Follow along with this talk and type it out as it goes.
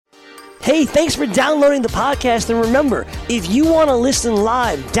Hey, thanks for downloading the podcast, and remember, if you want to listen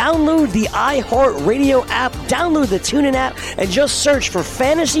live, download the iHeartRadio app, download the TuneIn app, and just search for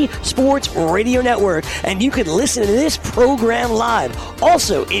Fantasy Sports Radio Network, and you can listen to this program live.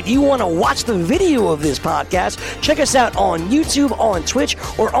 Also, if you want to watch the video of this podcast, check us out on YouTube, on Twitch,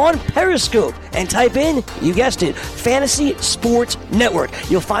 or on Periscope, and type in, you guessed it, Fantasy Sports Network.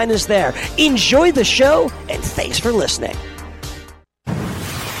 You'll find us there. Enjoy the show, and thanks for listening.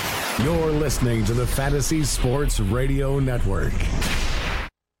 You're listening to the Fantasy Sports Radio Network.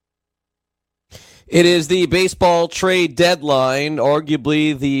 It is the baseball trade deadline,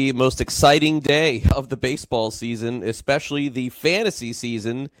 arguably the most exciting day of the baseball season, especially the fantasy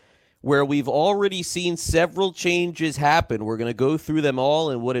season, where we've already seen several changes happen. We're going to go through them all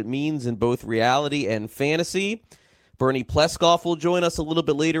and what it means in both reality and fantasy. Bernie Pleskoff will join us a little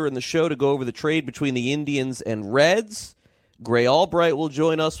bit later in the show to go over the trade between the Indians and Reds. Gray Albright will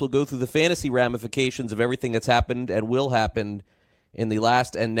join us. We'll go through the fantasy ramifications of everything that's happened and will happen in the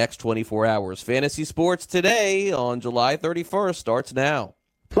last and next 24 hours. Fantasy Sports Today on July 31st starts now.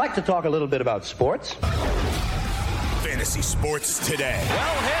 I'd like to talk a little bit about sports. Fantasy Sports Today.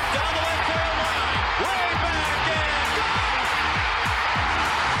 Well hit down the left field line. Way back in.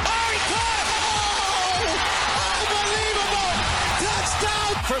 Oh, he caught! Oh! Unbelievable!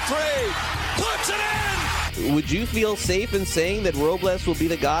 Touchdown for three. Puts it in. Would you feel safe in saying that Robles will be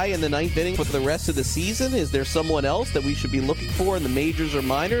the guy in the ninth inning for the rest of the season? Is there someone else that we should be looking for in the majors or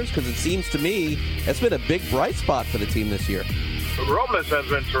minors? Because it seems to me that's been a big bright spot for the team this year. Robles has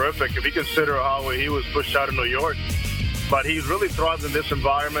been terrific if you consider how he was pushed out of New York. But he's really thrived in this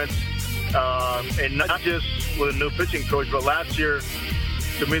environment, and not just with a new pitching coach, but last year,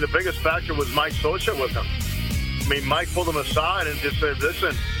 to me, the biggest factor was Mike Scioscia with him. I mean, Mike pulled him aside and just said,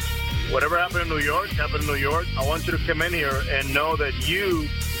 listen, whatever happened in New York, happened in New York. I want you to come in here and know that you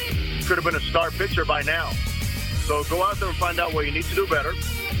could have been a star pitcher by now. So go out there and find out what you need to do better.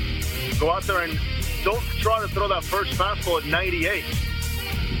 Go out there and don't try to throw that first fastball at 98.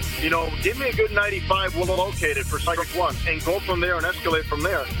 You know, give me a good 95, we'll locate it for strike one, and go from there and escalate from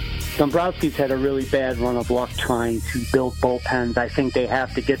there. Dombrowski's had a really bad run of luck trying to build bullpens. I think they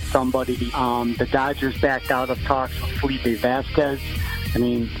have to get somebody. The Dodgers backed out of talks with Felipe Vasquez. I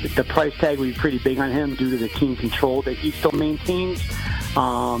mean, the price tag would be pretty big on him due to the team control that he still maintains.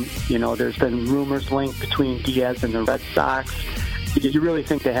 There's been rumors linked between Diaz and the Red Sox. You really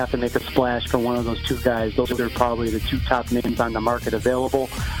think they have to make a splash for one of those two guys? Those are probably the two top names on the market available.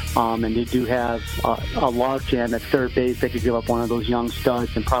 And they do have a logjam at third base. They could give up one of those young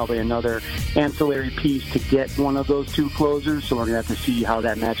studs and probably another ancillary piece to get one of those two closers. So we're going to have to see how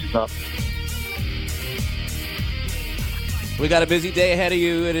that matches up. We got a busy day ahead of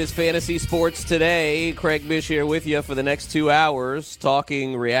you. It is Fantasy Sports Today. Craig Mish here with you for the next 2 hours,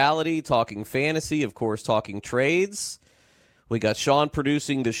 talking reality, talking fantasy, of course, talking trades. We got Sean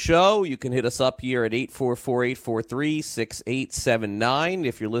producing the show. You can hit us up here at 844-843-6879.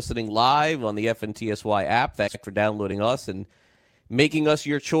 If you're listening live on the FNTSY app, thanks for downloading us and making us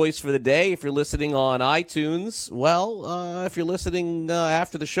your choice for the day. If you're listening on iTunes, if you're listening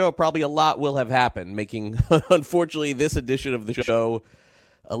after the show, probably a lot will have happened, making, unfortunately, this edition of the show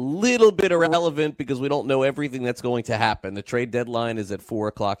a little bit irrelevant because we don't know everything that's going to happen. The trade deadline is at 4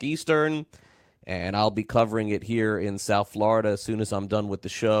 o'clock Eastern, and I'll be covering it here in South Florida. As soon as I'm done with the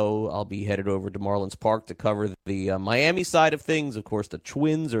show, I'll be headed over to Marlins Park to cover the Miami side of things. Of course, the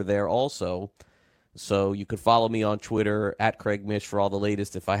Twins are there also. So you can follow me on Twitter at Craig Mish for all the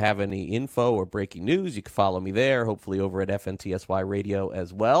latest. If I have any info or breaking news, you can follow me there, hopefully over at FNTSY Radio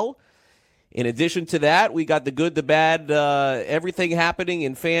as well. In addition to that, we got the good, the bad, everything happening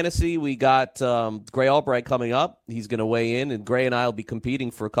in fantasy. We got Gray Albright coming up. He's going to weigh in, and Gray and I will be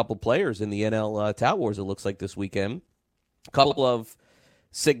competing for a couple players in the NL Tout Wars, it looks like, this weekend. A couple of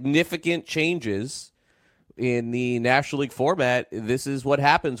significant changes in the National League format. This is what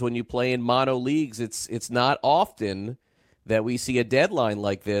happens when you play in mono leagues. It's not often that we see a deadline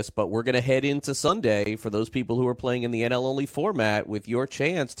like this, but we're going to head into Sunday for those people who are playing in the NL-only format with your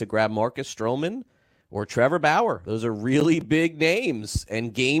chance to grab Marcus Stroman or Trevor Bauer. Those are really big names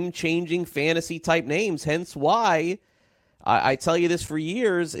and game-changing fantasy-type names, hence why I tell you this for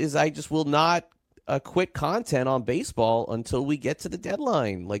years is I just will not quit content on baseball until we get to the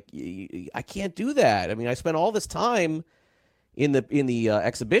deadline. Like, I can't do that. I mean, I spent all this time in the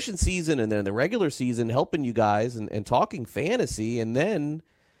exhibition season and then the regular season helping you guys and talking fantasy, and then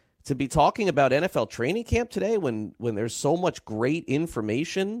to be talking about NFL training camp today when there's so much great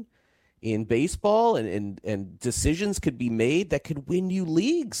information in baseball, and decisions could be made that could win you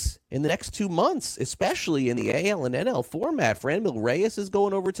leagues in the next 2 months, especially in the AL and NL format. Franmil Reyes is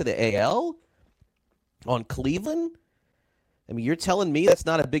going over to the AL on Cleveland. I mean, you're telling me that's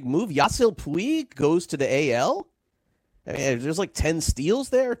not a big move? Yasiel Puig goes to the AL? I mean, there's like 10 steals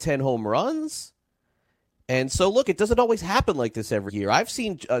there, 10 home runs. And so, look, it doesn't always happen like this every year. I've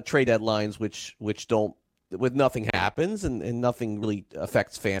seen trade deadlines which don't, with nothing happens and nothing really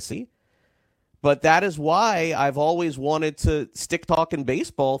affects fantasy. But that is why I've always wanted to stick talking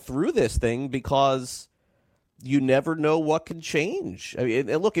baseball through this thing, because you never know what can change. I mean,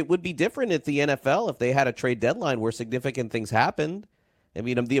 and look, it would be different at the NFL if they had a trade deadline where significant things happened. I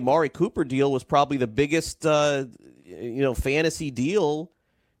mean, the Amari Cooper deal was probably the biggest, fantasy deal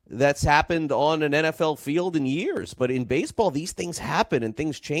that's happened on an NFL field in years. But in baseball, these things happen and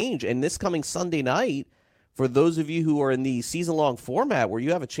things change. And this coming Sunday night, for those of you who are in the season-long format where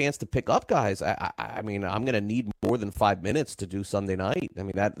you have a chance to pick up guys, I mean, I'm going to need more than 5 minutes to do Sunday night. I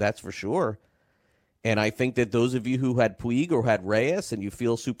mean, that's for sure. And I think that those of you who had Puig or had Reyes and you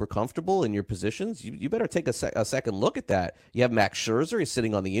feel super comfortable in your positions, you better take a second look at that. You have Max Scherzer. He's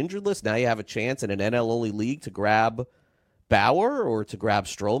sitting on the injured list. Now you have a chance in an NL-only league to grab Bauer or to grab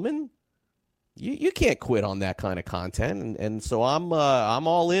Stroman. You can't quit on that kind of content. And so I'm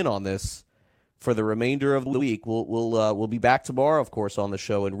all in on this for the remainder of the week. We'll be back tomorrow, of course, on the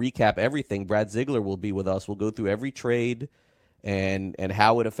show and recap everything. Brad Ziegler will be with us. We'll go through every trade and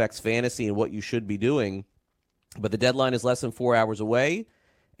how it affects fantasy and what you should be doing. But the deadline is less than 4 hours away.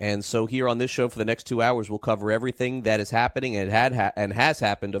 And so here on this show for the next 2 hours, we'll cover everything that is happening and has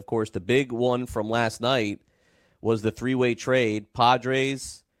happened. Of course, the big one from last night was the three-way trade,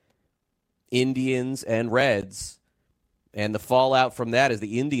 Padres, Indians, and Reds. And the fallout from that is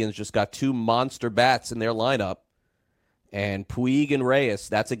the Indians just got two monster bats in their lineup. And Puig and Reyes,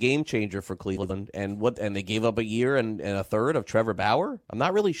 that's a game changer for Cleveland. And they gave up a year and a third of Trevor Bauer. I'm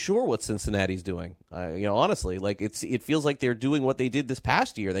not really sure what Cincinnati's doing. Honestly, like it feels like they're doing what they did this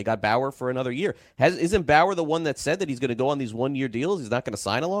past year. They got Bauer for another year. Isn't Bauer the one that said that he's going to go on these 1-year deals? He's not going to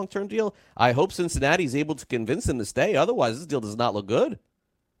sign a long-term deal. I hope Cincinnati's able to convince him to stay. Otherwise, this deal does not look good.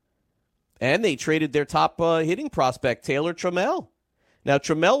 And they traded their top hitting prospect, Taylor Trammell. Now,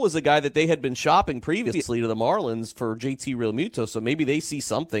 Trammell was a guy that they had been shopping previously to the Marlins for JT Realmuto, so maybe they see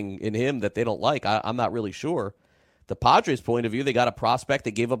something in him that they don't like. I'm not really sure. The Padres' point of view, they got a prospect.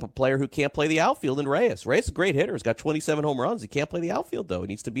 They gave up a player who can't play the outfield in Reyes. Reyes is a great hitter. He's got 27 home runs. He can't play the outfield, though. He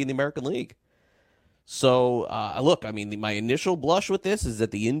needs to be in the American League. So, look, I mean, my initial blush with this is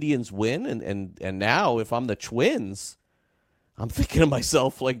that the Indians win, and now if I'm the Twins, I'm thinking to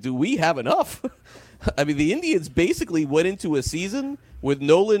myself, like, do we have enough? I mean, the Indians basically went into a season with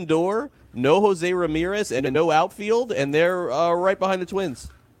no Lindor, no Jose Ramirez, and no outfield, and they're right behind the Twins.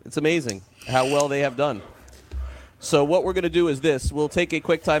 It's amazing how well they have done. So what we're going to do is this. We'll take a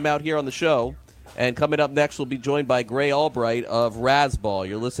quick time out here on the show, and coming up next, we'll be joined by Gray Albright of Razzball.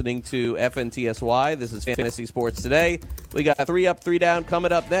 You're listening to FNTSY. This is Fantasy Sports Today. We got 3 Up, 3 Down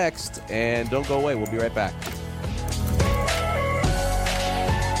coming up next, and don't go away. We'll be right back.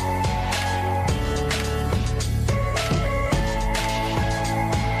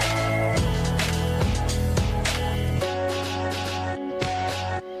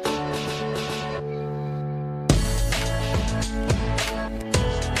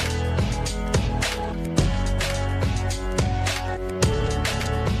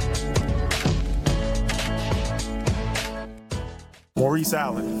 Maurice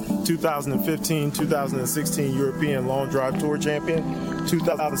Allen, 2015-2016 European Long Drive Tour Champion,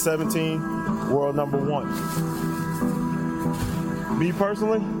 2017 World Number 1. Me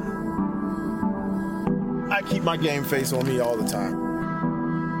personally, I keep my game face on me all the time.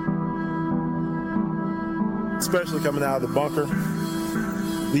 Especially coming out of the bunker,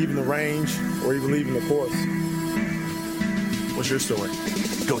 leaving the range, or even leaving the course. What's your story?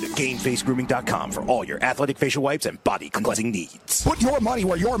 Go to GameFaceGrooming.com for all your athletic facial wipes and body cleansing needs. Put your money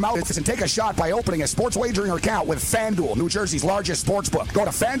where your mouth is and take a shot by opening a sports wagering account with FanDuel, New Jersey's largest sportsbook. Go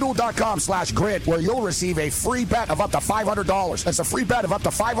to FanDuel.com/grid where you'll receive a free bet of up to $500. That's a free bet of up to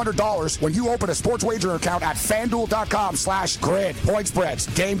 $500 when you open a sports wagering account at FanDuel.com/grid. Point spreads,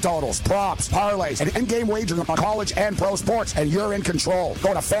 game totals, props, parlays, and in-game wagering on college and pro sports, and you're in control.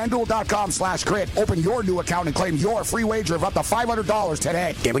 Go to FanDuel.com/grid. Open your new account and claim your free wager of up to $500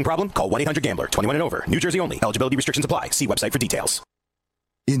 today. Gambling problem? Call 1-800-GAMBLER. 21 and over. New Jersey only. Eligibility restrictions apply. See website for details.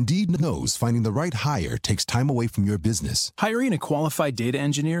 Indeed knows finding the right hire takes time away from your business. Hiring a qualified data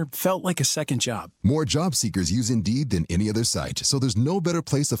engineer felt like a second job. More job seekers use Indeed than any other site, so there's no better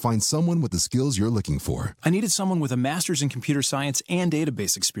place to find someone with the skills you're looking for. I needed someone with a master's in computer science and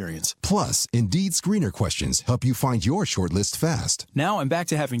database experience. Plus, Indeed screener questions help you find your shortlist fast. Now I'm back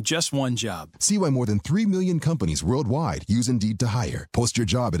to having just one job. See why more than 3 million companies worldwide use Indeed to hire. Post your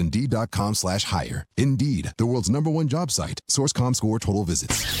job at Indeed.com/hire. Indeed, the world's #1 job site. Source.com score total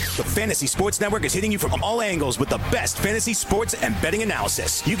visits. The Fantasy Sports Network is hitting you from all angles with the best fantasy sports and betting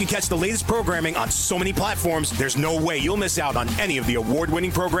analysis. You can catch the latest programming on so many platforms, there's no way you'll miss out on any of the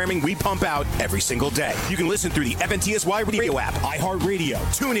award-winning programming we pump out every single day. You can listen through the FNTSY Radio app, iHeartRadio,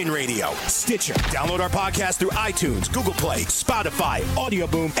 TuneIn Radio, Stitcher. Download our podcast through iTunes, Google Play, Spotify, Audio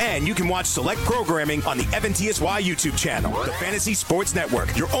Boom, and you can watch select programming on the FNTSY YouTube channel. The Fantasy Sports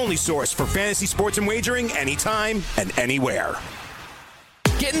Network, your only source for fantasy sports and wagering anytime and anywhere.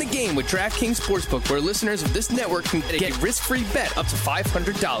 Get in the game with DraftKings Sportsbook, where listeners of this network can get a risk-free bet up to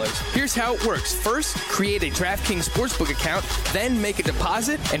 $500. Here's how it works. First, create a DraftKings Sportsbook account, then make a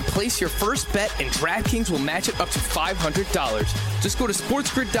deposit and place your first bet, and DraftKings will match it up to $500. Just go to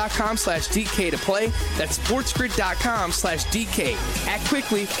sportsgrid.com/DK to play. That's sportsgrid.com/DK. Act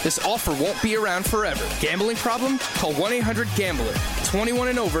quickly. This offer won't be around forever. Gambling problem? Call 1-800-GAMBLER. 21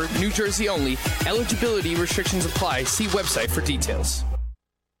 and over, New Jersey only. Eligibility restrictions apply. See website for details.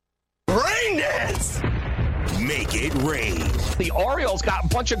 Rain dance! Make it rain. The Orioles got a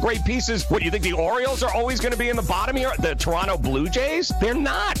bunch of great pieces. What, do you think the Orioles are always going to be in the bottom here? The Toronto Blue Jays? They're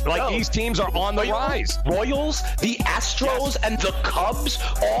not. Like, these teams are on the rise. Royals, the Astros, and the Cubs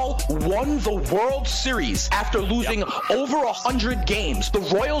all won the World Series after losing over 100 games. The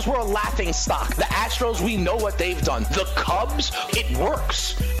Royals were a laughing stock. The Astros, we know what they've done. The Cubs, it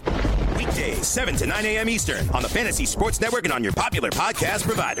works. Weekdays, 7 to 9 a.m. Eastern on the Fantasy Sports Network and on your popular podcast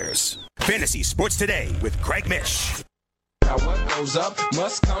providers. Fantasy Sports Today with Craig Mish. Now what goes up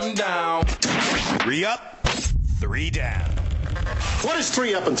must come down. 3 up, 3 down. What does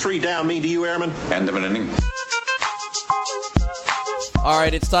 3 up and 3 down mean to you, Airman? End of an inning. All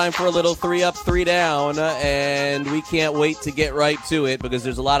right, it's time for a little 3 up, 3 down, and we can't wait to get right to it because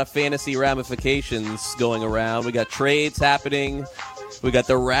there's a lot of fantasy ramifications going around. We got trades happening. We got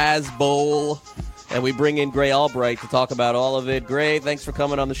the Raz Bowl, and we bring in Gray Albright to talk about all of it. Gray, thanks for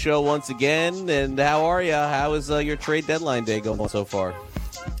coming on the show once again, and how are you? How is your trade deadline day going so far?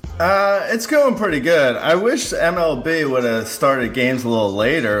 It's going pretty good. I wish MLB would have started games a little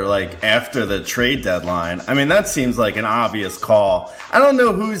later, like after the trade deadline. I mean, that seems like an obvious call. I don't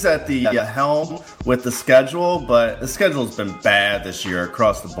know who's at the helm with the schedule, but the schedule's been bad this year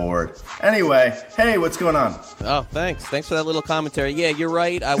across the board. Anyway, hey, what's going on? Oh, thanks. Thanks for that little commentary. Yeah, you're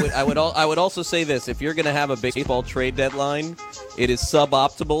right. I would also say this: if you're going to have a baseball trade deadline, it is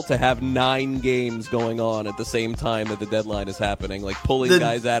suboptimal to have 9 games going on at the same time that the deadline is happening, like pulling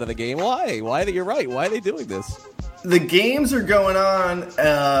guys out of the game. Why? You're right. Why are they doing this? The games are going on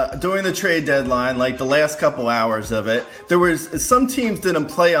during the trade deadline, like the last couple hours of it. There was some teams didn't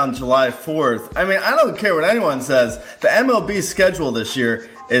play on July 4th. I mean, I don't care what anyone says. The MLB schedule this year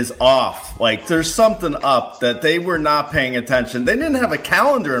is off. Like, there's something up that they were not paying attention. They didn't have a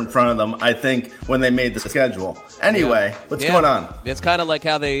calendar in front of them, I think, when they made the schedule. Anyway, what's going on? It's kind of like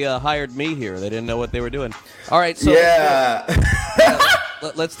how they hired me here. They didn't know what they were doing. All right, so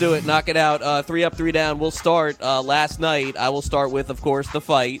let's do it. Knock it out. 3 up, 3 down. We'll start last night. I will start with, of course, the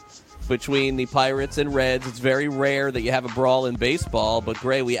fight between the Pirates and Reds. It's very rare that you have a brawl in baseball, but,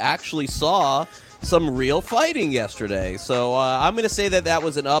 Gray, we actually saw some real fighting yesterday. So I'm going to say that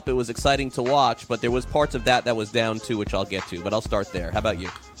was an up. It was exciting to watch, but there was parts of that was down too, which I'll get to. But I'll start there. How about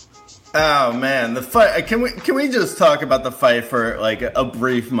you? Oh man, the fight! Can we just talk about the fight for like a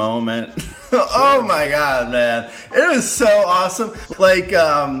brief moment? Oh my god, man, it was so awesome. Like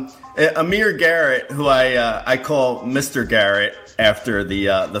Amir Garrett, who I call Mr. Garrett after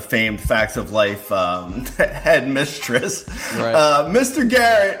the famed Facts of Life head mistress, right. Mr.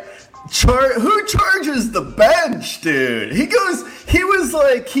 Garrett. Who charges the bench, dude? You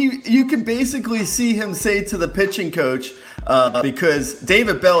could basically see him say to the pitching coach, because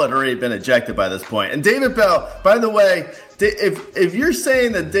David Bell had already been ejected by this point. And David Bell, by the way, if you're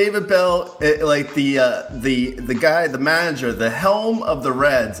saying that David Bell, like the guy, the manager, the helm of the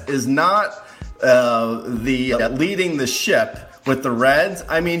Reds, is not leading the ship with the Reds,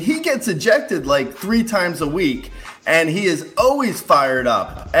 I mean, he gets ejected like 3 times a week. And he is always fired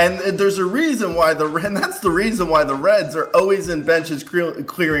up. And there's a reason why that's the reason why the Reds are always in benches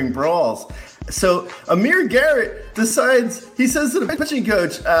clearing brawls. So Amir Garrett decides, he says to the pitching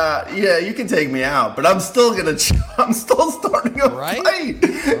coach, yeah, you can take me out, but I'm still starting a fight.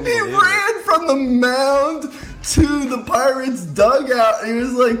 He ran from the mound to the Pirates dugout. He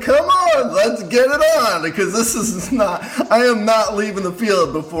was like, come on, let's get it on, because I am not leaving the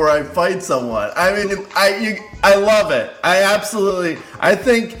field before I fight someone. I mean, I love it. I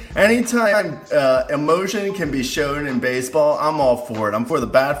think anytime emotion can be shown in baseball, I'm all for it. I'm for the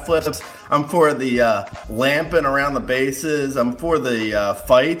bat flips. I'm for the lamping around the bases. I'm for the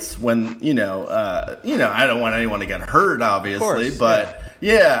fights when, I don't want anyone to get hurt, obviously, but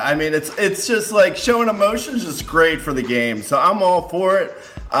yeah, I mean, it's just like showing emotion is just great for the game. So I'm all for it.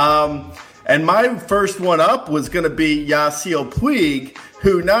 And my first one up was going to be Yasiel Puig,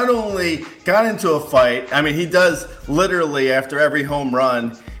 who not only got into a fight, I mean, he does literally after every home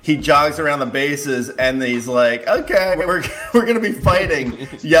run, he jogs around the bases and he's like, okay, we're going to be fighting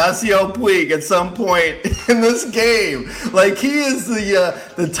Yasiel Puig at some point in this game. Like, he is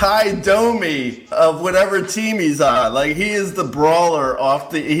the Ty Domi of whatever team he's on. Like, he is the brawler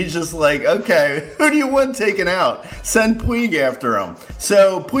he's just like, okay, who do you want taken out? Send Puig after him.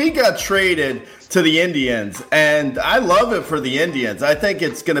 So Puig got traded to the Indians, and I love it for the Indians. I think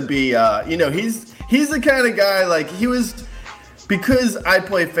it's going to be, he's the kind of guy, like, because I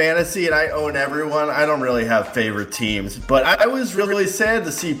play fantasy and I own everyone, I don't really have favorite teams. But I was really sad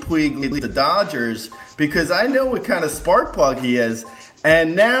to see Puig leave the Dodgers because I know what kind of spark plug he is.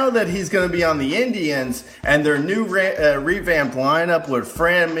 And now that he's going to be on the Indians and their new revamped lineup with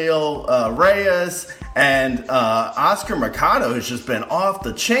Franmil Reyes and Oscar Mercado has just been off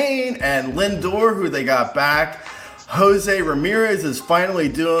the chain, and Lindor, who they got back, Jose Ramirez is finally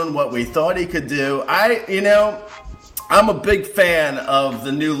doing what we thought he could do. I'm a big fan of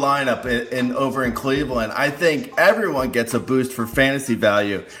the new lineup over in Cleveland. I think everyone gets a boost for fantasy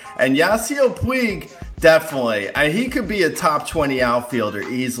value. And Yasiel Puig, definitely. He could be a top 20 outfielder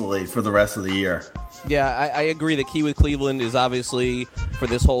easily for the rest of the year. Yeah, I agree. The key with Cleveland is obviously for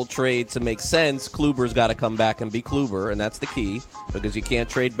this whole trade to make sense, Kluber's got to come back and be Kluber, and that's the key, because you can't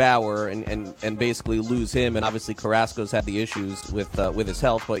trade Bauer and basically lose him. And obviously Carrasco's had the issues with his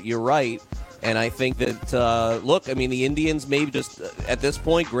health, but you're right. And I think that, the Indians may just, at this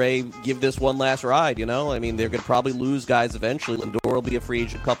point, Gray, give this one last ride, I mean, they're going to probably lose guys eventually. Lindor will be a free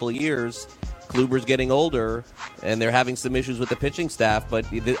agent a couple of years. Kluber's getting older, and they're having some issues with the pitching staff.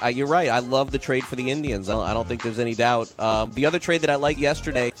 But you're right. I love the trade for the Indians. I don't think there's any doubt. The other trade that I liked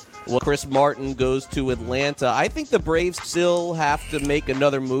yesterday was Chris Martin goes to Atlanta. I think the Braves still have to make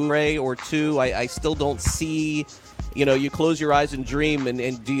another move or two. I still don't see... you close your eyes and dream,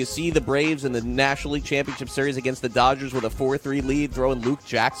 and do you see the Braves in the National League Championship Series against the Dodgers with a 4-3 lead throwing Luke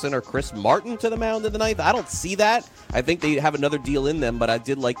Jackson or Chris Martin to the mound in the ninth? I don't see that. I think they have another deal in them, but I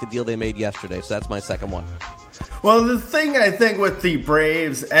did like the deal they made yesterday, so that's my second one. Well, the thing I think with the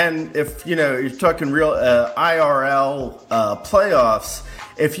Braves, and if you're talking real IRL playoffs,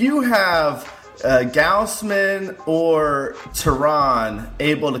 if you have Gausman or Tehran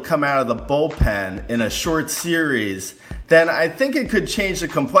able to come out of the bullpen in a short series, then I think it could change the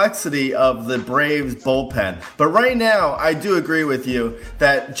complexity of the Braves bullpen. But right now, I do agree with you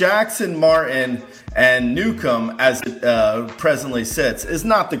that Jackson, Martin, and Newcomb, as it presently sits, is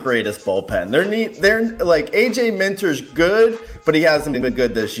not the greatest bullpen. They're like, AJ Minter's good, but he hasn't been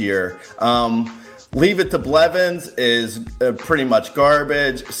good this year. Leave it to Blevins is pretty much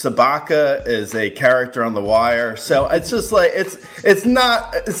garbage. Sabaka is a character on the wire. So it's just like it's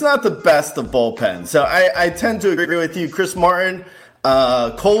not the best of bullpens. So I tend to agree with you. Chris Martin,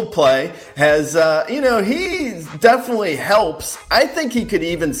 Coldplay has he definitely helps. I think he could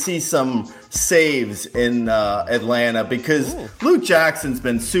even see some saves in Atlanta because Luke Jackson's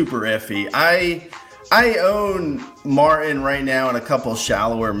been super iffy. I own Martin right now in a couple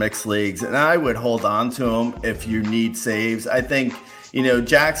shallower mixed leagues, and I would hold on to him if you need saves. I think,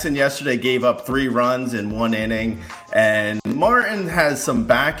 Jackson yesterday gave up 3 runs in 1 inning, and Martin has some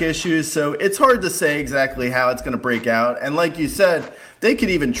back issues, so it's hard to say exactly how it's going to break out. And like you said, they could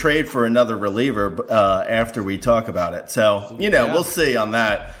even trade for another reliever after we talk about it. So, we'll see on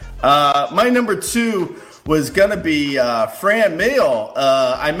that. My number 2 was going to be Franmil.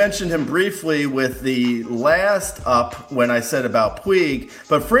 I mentioned him briefly with the last up when I said about Puig,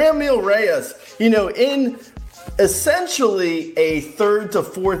 but Franmil Reyes, in essentially a 3rd to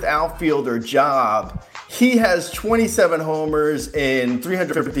 4th outfielder job, he has 27 homers in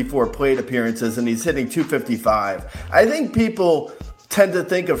 354 plate appearances, and he's hitting .255. I think people tend to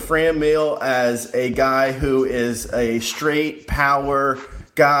think of Franmil as a guy who is a straight power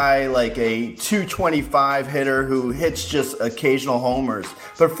guy, like a 225 hitter who hits just occasional homers.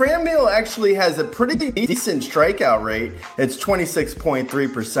 But Franmil actually has a pretty decent strikeout rate. It's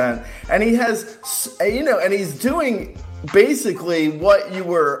 26.3%. And he has, and he's doing basically what you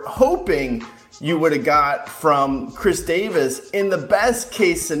were hoping you would have got from Chris Davis in the best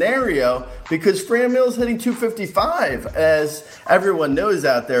case scenario, because Franmil's hitting 255. As everyone knows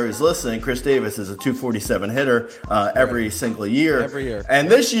out there who's listening, Chris Davis is a 247 hitter every single year. Every year. And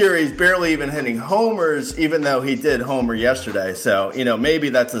this year he's barely even hitting homers, even though he did homer yesterday. So, maybe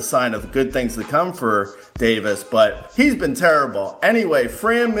that's a sign of good things to come for Davis, but he's been terrible. Anyway,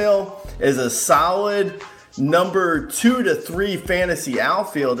 Franmil is a solid number 2 to 3 fantasy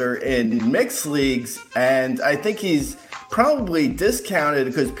outfielder in mixed leagues, and I think he's probably discounted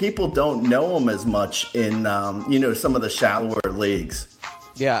because people don't know him as much in some of the shallower leagues.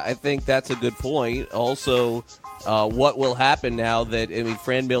 Yeah, I think that's a good point. Also, what will happen now that,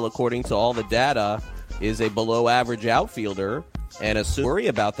 Franmil, according to all the data, is a below average outfielder, and assume worry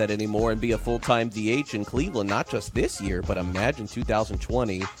about that anymore and be a full-time DH in Cleveland, not just this year, but imagine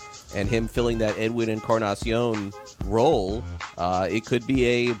 2020 and him filling that Edwin Encarnacion role. It could be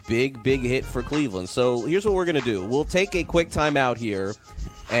a big hit for Cleveland. So here's what we're going to do. We'll take a quick time out here,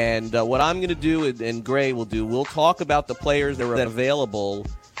 and what I'm going to do, and Gray will do, we'll talk about the players that are available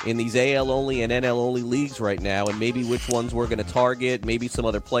in these AL-only and NL-only leagues right now, and maybe which ones we're going to target, maybe some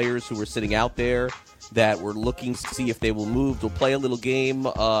other players who are sitting out there that we're looking to see if they will move. We'll play a little game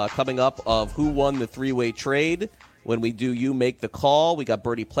coming up of who won the three-way trade. When we do You Make the Call, we got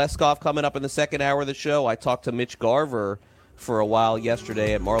Bertie Pleskoff coming up in the second hour of the show. I talked to Mitch Garver for a while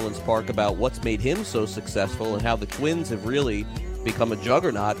yesterday at Marlins Park about what's made him so successful and how the Twins have really become a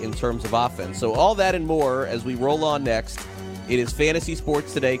juggernaut in terms of offense. So all that and more as we roll on next. It is Fantasy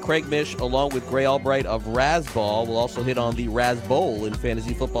Sports Today. Craig Mish, along with Gray Albright of Razzball, will also hit on the Razz Bowl in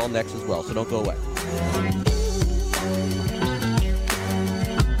fantasy football next as well, so don't go away.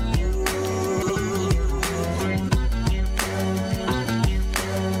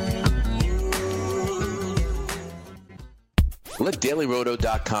 Let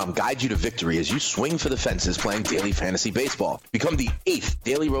DailyRoto.com guide you to victory as you swing for the fences playing daily fantasy baseball. Become the 8th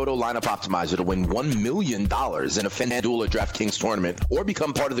Daily Roto lineup optimizer to win $1 million in a FanDuel or DraftKings tournament, or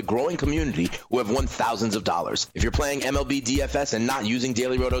become part of the growing community who have won thousands of dollars. If you're playing MLB DFS and not using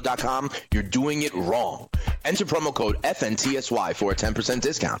DailyRoto.com, you're doing it wrong. Enter promo code FNTSY for a 10%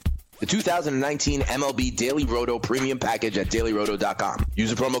 discount. The 2019 MLB Daily Roto Premium Package at DailyRoto.com.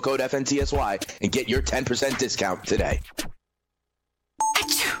 Use the promo code FNTSY and get your 10% discount today.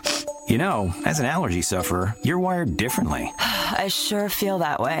 You know, as an allergy sufferer, you're wired differently. I sure feel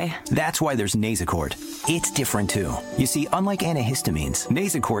that way. That's why there's Nasacort. It's different, too. You see, unlike antihistamines,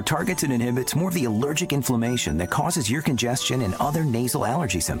 Nasacort targets and inhibits more of the allergic inflammation that causes ear congestion and other nasal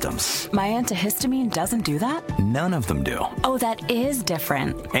allergy symptoms. My antihistamine doesn't do that? None of them do. Oh, that is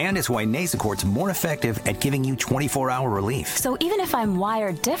different. And it's why Nasacort's more effective at giving you 24-hour relief. So even if I'm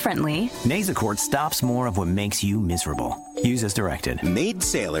wired differently, Nasacort stops more of what makes you miserable. Use as directed. Maid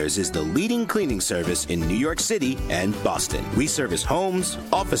Sailors is the leading cleaning service in New York City and Boston. We service homes,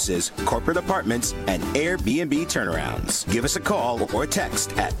 offices, corporate apartments, and Airbnb turnarounds. Give us a call or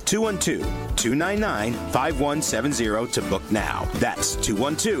text at 212-299-5170 to book now. That's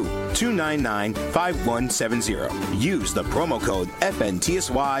 212-299-5170. Use the promo code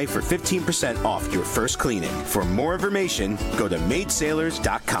FNTSY for 15% off your first cleaning. For more information, go to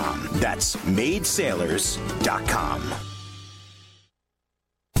maidsailors.com. That's maidsailors.com.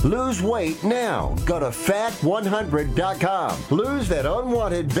 Lose weight now. Go to fat100.com. Lose that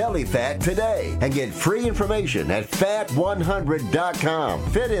unwanted belly fat today and get free information at fat100.com.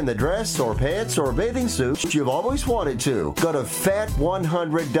 Fit in the dress or pants or bathing suit you've always wanted to. Go to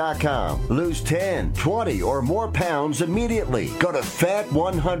fat100.com. Lose 10, 20, or more pounds immediately. Go to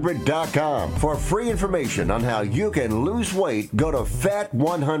fat100.com. For free information on how you can lose weight, go to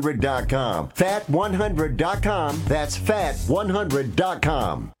fat100.com. Fat100.com. That's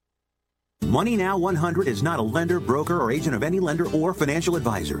fat100.com. Money Now 100 is not a lender, broker, or agent of any lender or financial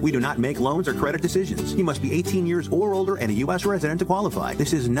advisor. We do not make loans or credit decisions. You must be 18 years or older and a U.S. resident to qualify.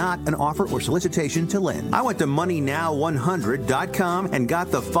 This is not an offer or solicitation to lend. I went to MoneyNow100.com and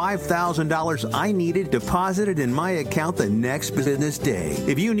got the $5,000 I needed deposited in my account the next business day.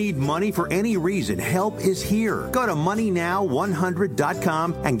 If you need money for any reason, help is here. Go to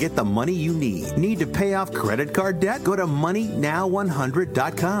MoneyNow100.com and get the money you need. Need to pay off credit card debt? Go to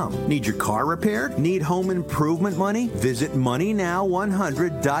MoneyNow100.com. Need your car car repaired? Need home improvement money? Visit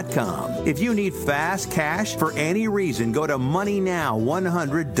MoneyNow100.com. If you need fast cash for any reason, go to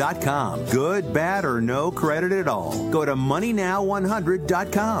MoneyNow100.com. Good, bad, or no credit at all. Go to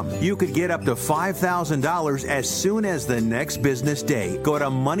MoneyNow100.com. You could get up to $5,000 as soon as the next business day. Go to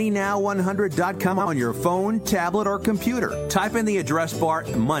MoneyNow100.com on your phone, tablet, or computer. Type in the address bar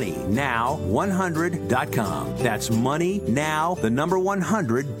MoneyNow100.com. That's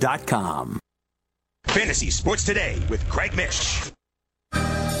MoneyNow100.com. Fantasy Sports Today with Craig Mish.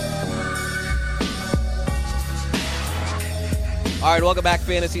 All right, welcome back,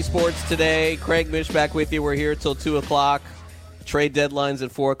 Fantasy Sports Today. Craig Mish back with you. We're here till 2 o'clock. Trade deadline's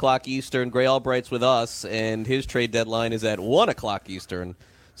at 4 o'clock Eastern. Gray Albright's with us, and his trade deadline is at 1 o'clock Eastern.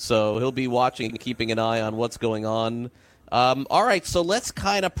 So he'll be watching and keeping an eye on what's going on. All right, so let's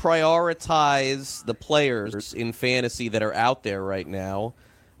kind of prioritize the players in fantasy that are out there right now.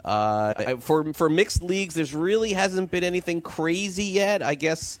 For mixed leagues, there's really hasn't been anything crazy yet. I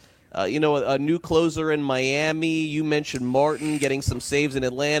guess, a new closer in Miami. You mentioned Martin getting some saves in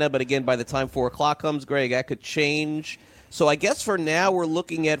Atlanta, but again, by the time 4 o'clock comes, Greg, that could change. So I guess for now we're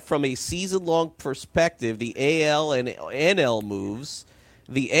looking at, from a season-long perspective, the AL and NL moves.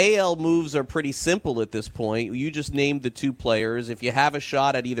 The AL moves are pretty simple at this point. You just named the two players. If you have a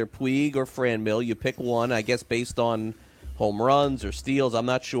shot at either Puig or Franmil, you pick one, I guess based on home runs or steals, I'm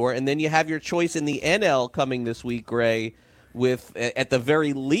not sure. And then you have your choice in the NL coming this week, Gray, with, at the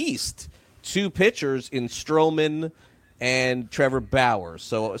very least, two pitchers in Stroman and Trevor Bauer.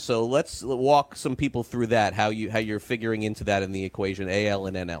 So let's walk some people through that, how you're figuring into that in the equation, AL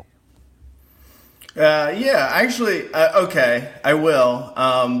and NL. Okay, I will.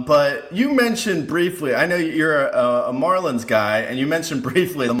 But you mentioned briefly, I know you're a Marlins guy, and you mentioned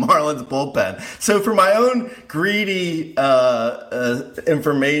briefly the Marlins bullpen. So for my own greedy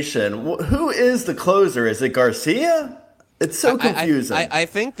information, who is the closer? Is it Garcia? It's so confusing. I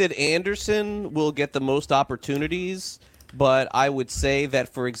think that Anderson will get the most opportunities, but I would say that,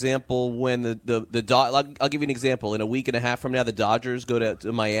 for example, when I'll give you an example. In a week and a half from now, the Dodgers go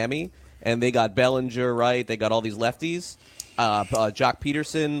to Miami, and they got Bellinger, right? They got all these lefties, Jock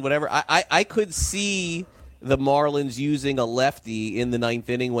Peterson, whatever. I could see the Marlins using a lefty in the ninth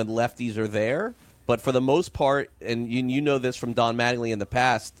inning when lefties are there. But for the most part, and you know this from Don Mattingly in the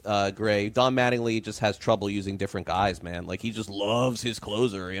past, Gray, Don Mattingly just has trouble using different guys, man. Like, he just loves his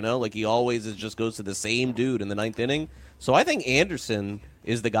closer, Like, he always just goes to the same dude in the ninth inning. So I think Anderson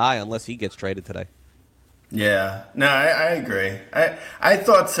is the guy unless he gets traded today. Yeah. No, I agree. I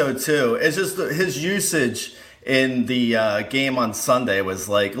thought so, too. It's just his usage in the game on Sunday was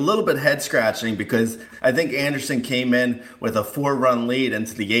like a little bit head-scratching because I think Anderson came in with a 4-run lead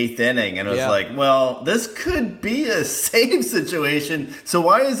into the 8th inning, and it was like, well, this could be a save situation, so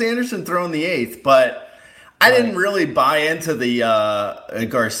why is Anderson throwing the 8th? But I didn't really buy into the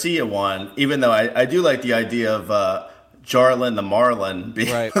Garcia one, even though I do like the idea of Jarlin the Marlin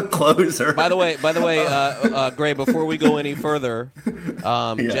being a closer. By the way, Gray, before we go any further,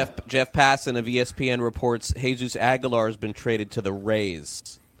 Jeff Passan of ESPN reports Jesus Aguilar has been traded to the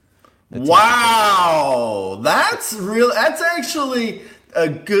Rays. Wow, that's real. That's actually a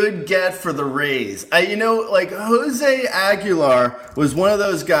good get for the Rays. Jose Aguilar was one of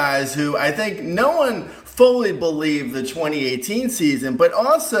those guys who I think no one fully believed the 2018 season, but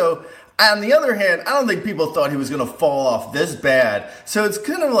also, on the other hand, I don't think people thought he was going to fall off this bad. So it's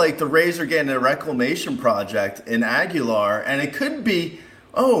kind of like the Rays are getting a reclamation project in Aguilar, and it could be,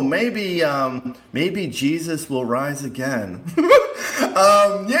 maybe Jesus will rise again.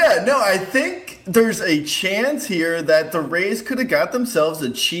 I think there's a chance here that the Rays could have got themselves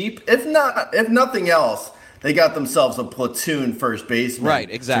a cheap, if nothing else, they got themselves a platoon first baseman. Right,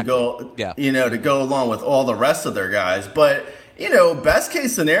 exactly. To go along with all the rest of their guys. But best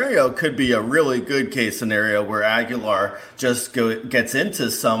case scenario could be a really good case scenario where Aguilar just gets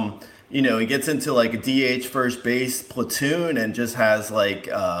into some, he gets into like a DH first base platoon and just has like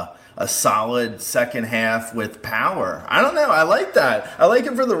a solid second half with power. I don't know. I like that. I like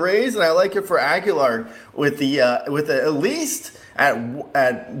it for the Rays and I like it for Aguilar with at least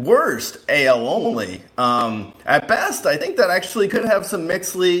at worst AL only. At best, I think that actually could have some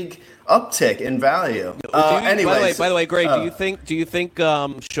mixed league uptick in value. By the way, Greg, do you think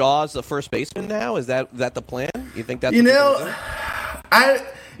Shaw's the first baseman now? Is that the plan? You think that's I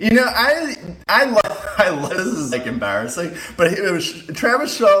love this is like embarrassing, but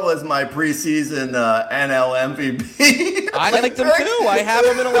Travis Shaw was my preseason NL MVP. I liked him too. I have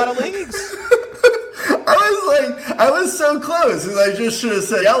him in a lot of leagues. I was so close, and I just should have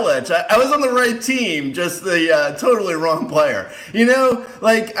said Yelich. I was on the right team, just the totally wrong player.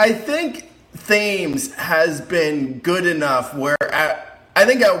 I think Thames has been good enough where I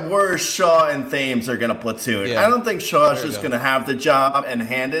think at worst Shaw and Thames are going to platoon. Yeah. I don't think Shaw's just going to have the job and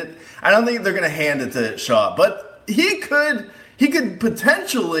hand it. I don't think they're going to hand it to Shaw, but he could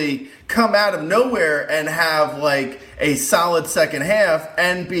potentially come out of nowhere and have like a solid second half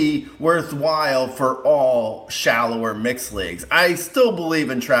and be worthwhile for all shallower mixed leagues. I still believe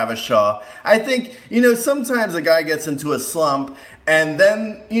in Travis Shaw. I think, sometimes a guy gets into a slump and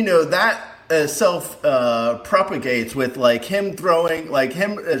then, that self-propagates with like him throwing, like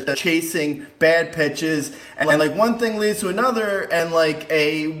him chasing bad pitches, and like one thing leads to another, and like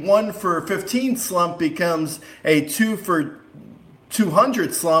a 1 for 15 slump becomes a 2 for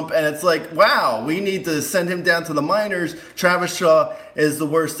 200 slump, and it's like, wow, we need to send him down to the minors. Travis Shaw is the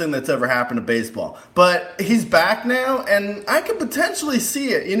worst thing that's ever happened to baseball. But he's back now, and I could potentially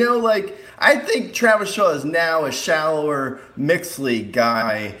see it. I think Travis Shaw is now a shallower mixed league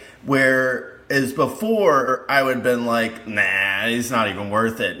guy, whereas before I would have been like, nah, he's not even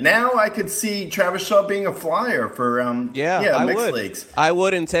worth it. Now I could see Travis Shaw being a flyer for mixed leagues. I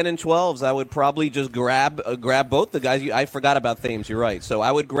would in 10 and 12s. I would probably just grab both the guys. I forgot about Thames. You're right. So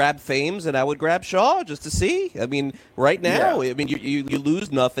I would grab Thames and I would grab Shaw just to see. I mean, right now, I mean, you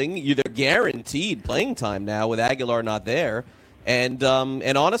lose nothing. You're guaranteed playing time now with Aguilar not there. And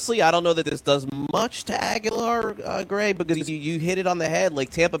honestly, I don't know that this does much to Aguilar, Gray, because you hit it on the head.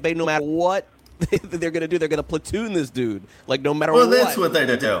 Like Tampa Bay, no matter what they're going to do, they're going to platoon this dude. Like no matter what. Well, that's what they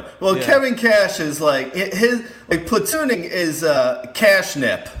do. Well, yeah. Kevin Cash is like his platooning is cash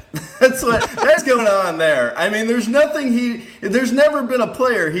nip. That's going on there. I mean, there's never been a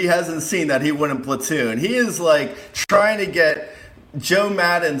player he hasn't seen that he wouldn't platoon. He is like trying to get Joe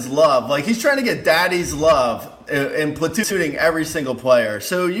Madden's love. Like he's trying to get Daddy's love in platooning every single player.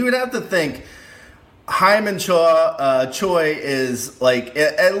 So you would have to think Hyman Choi is like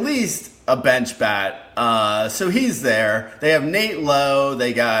at least a bench bat. So he's there. They have Nate Lowe.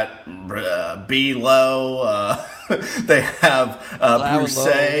 They got B. Lowe. They have Bruce.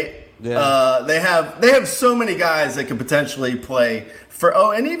 Yeah. They have so many guys that could potentially play for.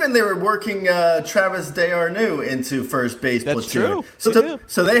 Oh, and even they were working Travis Desarneau into first base platoon. True.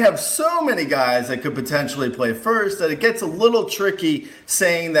 So they have so many guys that could potentially play first that it gets a little tricky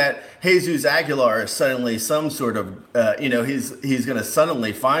saying that Jesus Aguilar is suddenly some sort of he's going to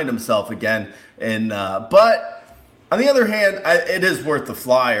suddenly find himself again. And but on the other hand, it is worth the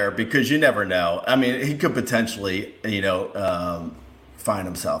flyer because you never know. I mean, he could potentially find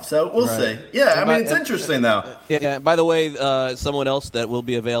himself. So we'll see. Yeah, I mean, it's interesting, though. Yeah, by the way, someone else that will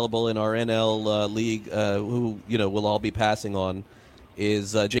be available in our NL league who, we'll all be passing on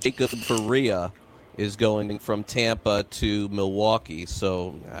is Jacob Faria is going from Tampa to Milwaukee.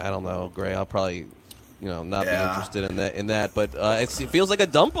 So, I don't know, Gray, I'll probably, not be interested in that. But it feels like a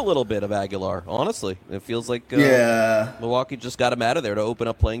dump a little bit of Aguilar, honestly. It feels like Milwaukee just got him out of there to open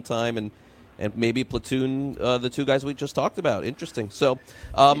up playing time and maybe platoon the two guys we just talked about. Interesting. So,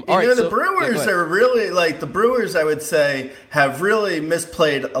 the Brewers are really the Brewers, I would say, have really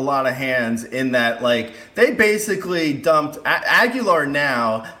misplayed a lot of hands in that, they basically dumped Aguilar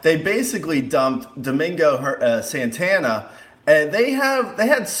now. They basically dumped Domingo Santana. And they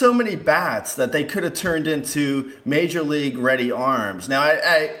had so many bats that they could have turned into major league ready arms. Now,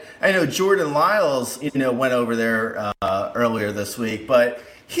 I know Jordan Lyles, went over there earlier this week, but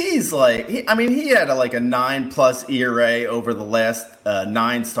he's he had a 9+ ERA over the last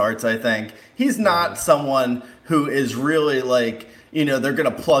 9 starts, I think. He's not someone who is really they're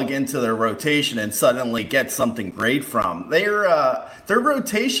going to plug into their rotation and suddenly get something great from. Their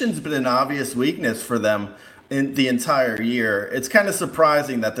rotation's been an obvious weakness for them in the entire year. It's kind of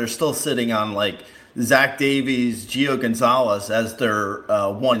surprising that they're still sitting on Zach Davies, Gio Gonzalez as their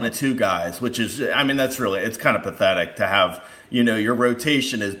 1 and 2 guys, which is, it's kind of pathetic to have. Your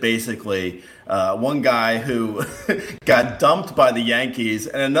rotation is basically one guy who got dumped by the Yankees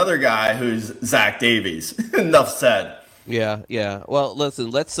and another guy who's Zach Davies. Enough said. Yeah. Well,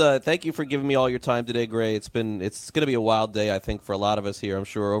 listen, let's thank you for giving me all your time today, Gray. It's going to be a wild day, I think, for a lot of us here. I'm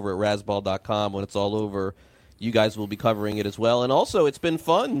sure over at Razzball.com when it's all over, you guys will be covering it as well. And also, it's been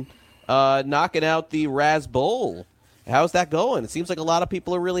fun knocking out the Razz Bowl. How's that going? It seems like a lot of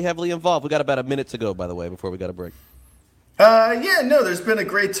people are really heavily involved. We got about a minute to go, by the way, before we got a break. There's been a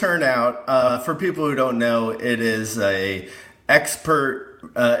great turnout. For people who don't know, it is a expert.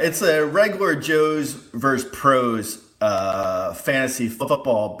 It's a regular Joe's versus pros fantasy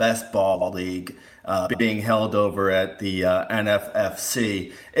football best ball league. being held over at the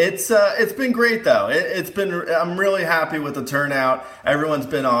NFFC. It's been great though. I'm really happy with the turnout. Everyone's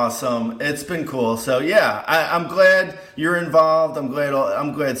been awesome. It's been cool. So yeah, I'm glad you're involved. I'm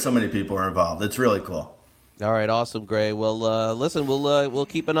glad so many people are involved. It's really cool. All right, awesome, Gray. Well, listen, we'll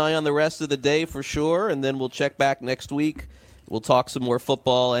keep an eye on the rest of the day for sure, and then we'll check back next week. We'll talk some more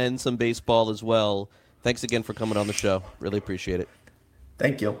football and some baseball as well. Thanks again for coming on the show. Really appreciate it.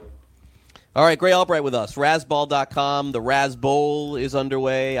 Thank you. All right, Gray Albright with us. Razzball.com. The Razz Bowl is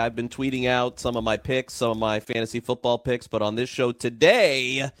underway. I've been tweeting out some of my picks, some of my fantasy football picks, but on this show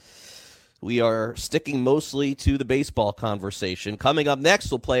today, we are sticking mostly to the baseball conversation. Coming up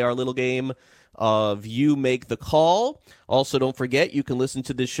next, we'll play our little game of You Make the Call. Also, don't forget, you can listen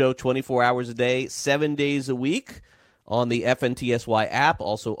to this show 24 hours a day, 7 days a week on the FNTSY app,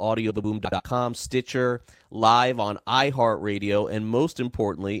 also audiotheboom.com, Stitcher, live on iHeartRadio, and most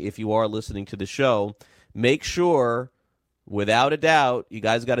importantly, if you are listening to the show, make sure, without a doubt, you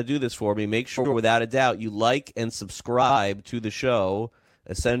guys got to do this for me, make sure, without a doubt, you like and subscribe to the show,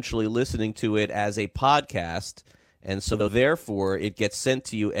 essentially listening to it as a podcast. And so, therefore, it gets sent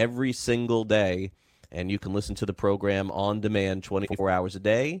to you every single day, and you can listen to the program on demand 24 hours a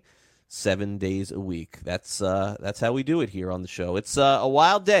day, 7 days a week. That's how we do it here on the show. It's a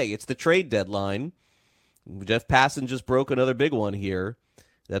wild day. It's the trade deadline. Jeff Passan just broke another big one here,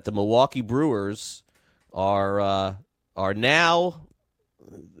 that the Milwaukee Brewers are now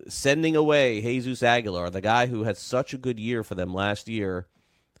sending away Jesus Aguilar, the guy who had such a good year for them last year,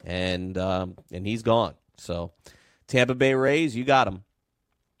 and he's gone. So, Tampa Bay Rays, you got them.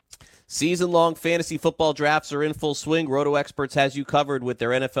 Season-long fantasy football drafts are in full swing. Roto Experts has you covered with their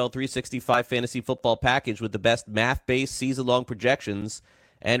NFL 365 fantasy football package with the best math-based season-long projections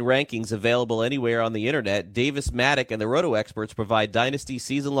and rankings available anywhere on the internet. Davis Maddock and the Roto Experts provide dynasty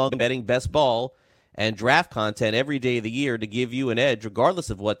season-long betting, best ball, and draft content every day of the year to give you an edge regardless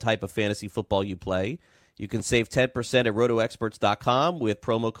of what type of fantasy football you play. You can save 10% at rotoexperts.com with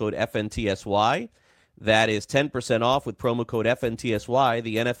promo code FNTSY. That is 10% off with promo code FNTSY,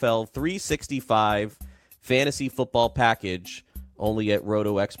 the NFL 365 fantasy football package, only at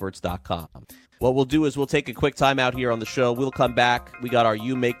rotoexperts.com. What we'll do is we'll take a quick time out here on the show. We'll come back. We got our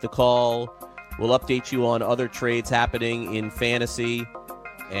You Make the Call. We'll update you on other trades happening in fantasy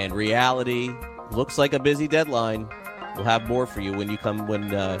and reality. Looks like a busy deadline. We'll have more for you when you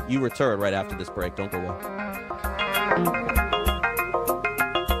return right after this break. Don't go away.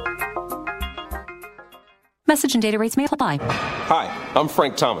 Message and data rates may apply. Hi, I'm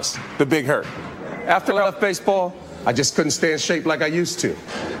Frank Thomas, the Big Hurt. After I left baseball, I just couldn't stay in shape like I used to.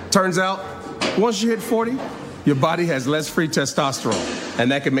 Turns out, once you hit 40, your body has less free testosterone,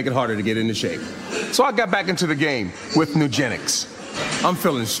 and that can make it harder to get into shape. So I got back into the game with Nugenics. I'm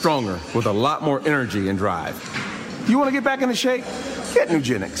feeling stronger with a lot more energy and drive. You want to get back into shape? Get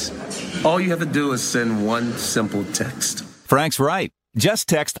Nugenics. All you have to do is send one simple text. Frank's right. Just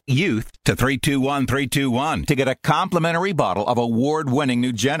text YOUTH to 321321 to get a complimentary bottle of award-winning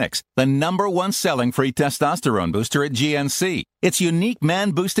Nugenics, the #1 selling free testosterone booster at GNC. Its unique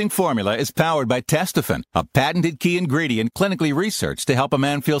man-boosting formula is powered by Testofen, a patented key ingredient clinically researched to help a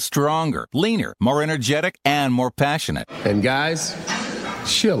man feel stronger, leaner, more energetic, and more passionate. And guys,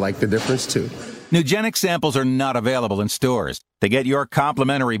 she'll like the difference too. Nugenic samples are not available in stores. To get your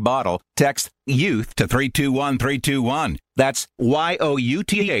complimentary bottle, text YOUTH to 321321. That's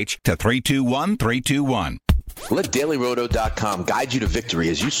YOUTH to 321321. Let DailyRoto.com guide you to victory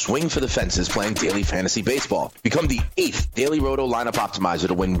as you swing for the fences playing daily fantasy baseball. Become the 8th Daily Roto lineup optimizer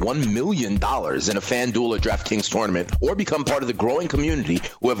to win $1 million in a FanDuel or DraftKings tournament, or become part of the growing community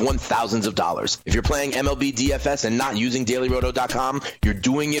who have won thousands of dollars. If you're playing MLB DFS and not using DailyRoto.com, you're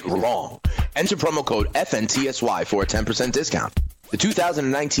doing it wrong. Enter promo code FNTSY for a 10% discount. The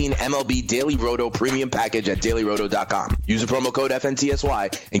 2019 MLB Daily Roto Premium Package at DailyRoto.com. Use the promo code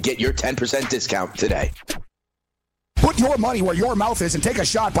FNTSY and get your 10% discount today. Put your money where your mouth is and take a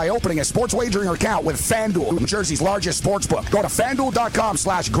shot by opening a sports wagering account with FanDuel, New Jersey's largest sportsbook. Go to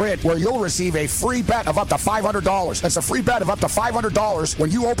FanDuel.com/grid where you'll receive a free bet of up to $500. That's a free bet of up to $500 when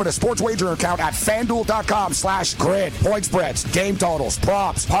you open a sports wagering account at FanDuel.com/grid. Point spreads, game totals,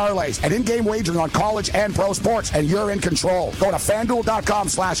 props, parlays, and in-game wagering on college and pro sports, and you're in control. Go to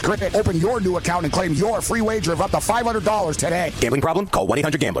FanDuel.com/grid. Open your new account and claim your free wager of up to $500 today. Gambling problem? Call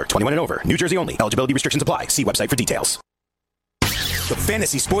 1-800-GAMBLER. 21 and over. New Jersey only. Eligibility restrictions apply. See website for details. The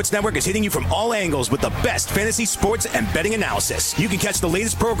Fantasy Sports Network is hitting you from all angles with the best fantasy sports and betting analysis. You can catch the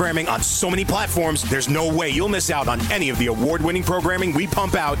latest programming on so many platforms, there's no way you'll miss out on any of the award-winning programming we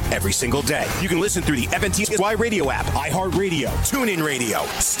pump out every single day. You can listen through the FNTSY Radio app, iHeartRadio, TuneIn Radio,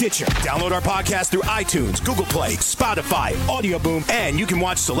 Stitcher. Download our podcast through iTunes, Google Play, Spotify, Audio Boom, and you can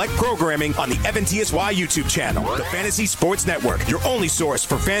watch select programming on the FNTSY YouTube channel. The Fantasy Sports Network, your only source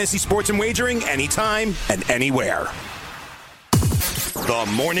for fantasy sports and wagering anytime and anywhere. The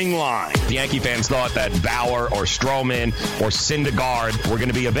Morning Line. The Yankee fans thought that Bauer or Stroman or Syndergaard were going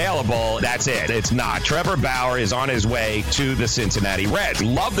to be available. That's it. It's not. Trevor Bauer is on his way to the Cincinnati Reds.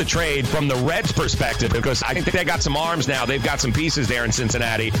 Love the trade from the Reds' perspective because I think they got some arms now. They've got some pieces there in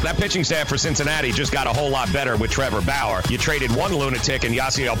Cincinnati. That pitching staff for Cincinnati just got a whole lot better with Trevor Bauer. You traded one lunatic in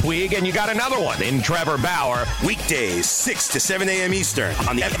Yasiel Puig, and you got another one in Trevor Bauer. Weekdays, 6 to 7 a.m. Eastern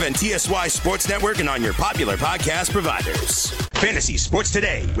on the FNTSY Sports Network and on your popular podcast providers. Fantasy Sports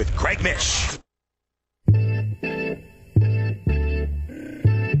Today with Craig Mish.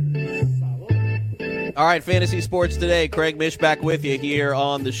 All right, Fantasy Sports Today. Craig Mish back with you here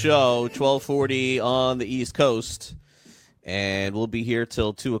on the show, 1240 on the East Coast. And we'll be here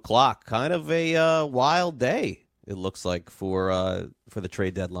till 2 o'clock. Kind of a wild day, it looks like, for the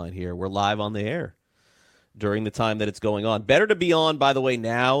trade deadline here. We're live on the air during the time that it's going on. Better to be on, by the way,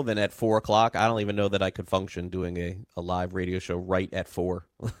 now than at 4 o'clock. I don't even know that I could function doing a live radio show right at 4.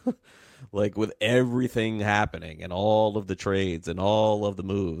 Like, with everything happening and all of the trades and all of the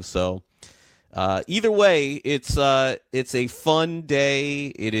moves. So, either way, it's a fun day.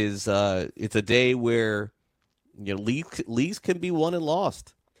 It's a day where, you know, leagues can be won and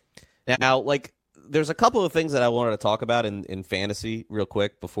lost. Now, like, there's a couple of things that I wanted to talk about in fantasy real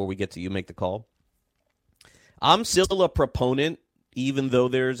quick before we get to you make the call. I'm still a proponent, even though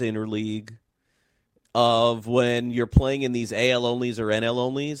there's interleague, of when you're playing in these AL onlys or NL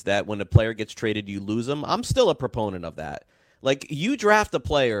onlys, that when a player gets traded, you lose them. I'm still a proponent of that. Like, you draft a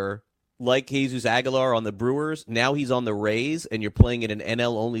player like Jesus Aguilar on the Brewers, now he's on the Rays, and you're playing in an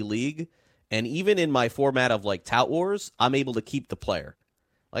NL only league, and even in my format of like Tout Wars, I'm able to keep the player.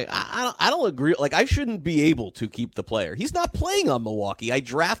 Like, I don't agree. Like, I shouldn't be able to keep the player. He's not playing on Milwaukee. I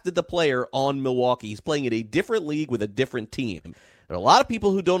drafted the player on Milwaukee. He's playing in a different league with a different team. There are a lot of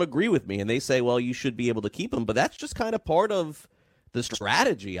people who don't agree with me, and they say, well, you should be able to keep him. But that's just kind of part of the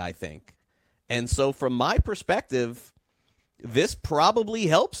strategy, I think. And so from my perspective, this probably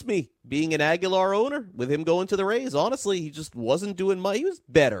helps me being an Aguilar owner with him going to the Rays. Honestly, he just wasn't doing much. He was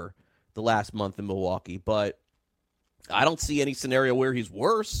better the last month in Milwaukee, but I don't see any scenario where he's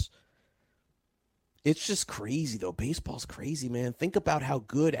worse. It's just crazy, though. Baseball's crazy, man. Think about how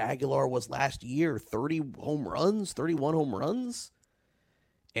good Aguilar was last year. 30 home runs, 31 home runs.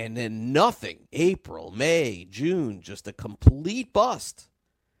 And then nothing. April, May, June, just a complete bust.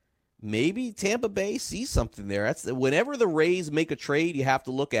 Maybe Tampa Bay sees something there. That's whenever the Rays make a trade, you have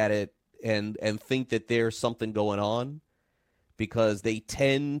to look at it and think that there's something going on, because they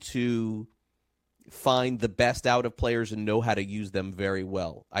tend to find the best out of players and know how to use them very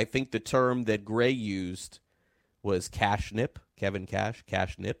well. I think the term that Gray used was cash nip, Kevin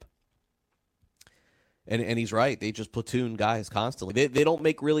Cash nip. And he's right. They just platoon guys constantly. They don't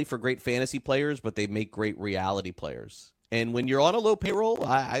make really for great fantasy players, but they make great reality players. And when you're on a low payroll,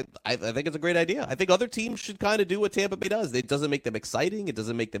 I think it's a great idea. I think other teams should kind of do what Tampa Bay does. It doesn't make them exciting. It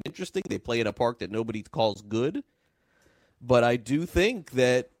doesn't make them interesting. They play in a park that nobody calls good. But I do think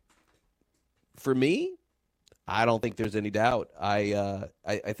that, for me, I don't think there's any doubt. I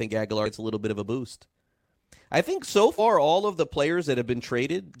think Aguilar gets a little bit of a boost. I think so far all of the players that have been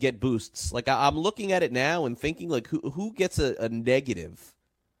traded get boosts. Like, I'm looking at it now and thinking, like, who gets a negative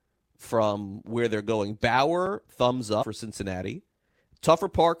from where they're going? Bauer, thumbs up for Cincinnati. Tougher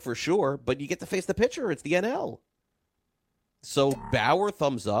park for sure, but you get to face the pitcher. It's the NL. So Bauer,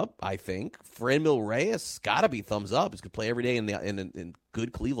 thumbs up, I think. Franmil Reyes, got to be thumbs up. He's going to play every day in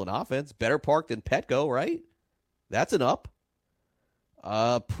good Cleveland offense. Better park than Petco, right? That's an up.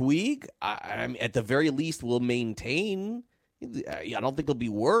 Puig, I mean, at the very least, will maintain. I don't think it'll be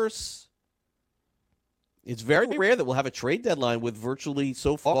worse. It's very rare that we'll have a trade deadline with virtually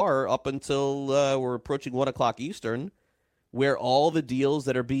so far up until we're approaching 1 o'clock Eastern, where all the deals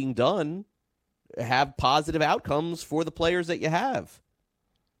that are being done have positive outcomes for the players that you have.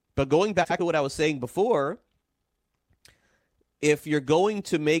 But going back to what I was saying before, if you're going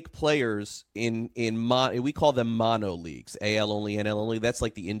to make players we call them mono leagues, AL only, NL only, that's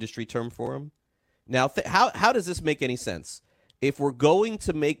like the industry term for them. Now, how does this make any sense? If we're going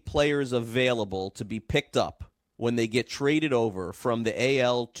to make players available to be picked up when they get traded over from the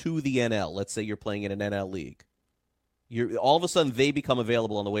AL to the NL, let's say you're playing in an NL league, All of a sudden, they become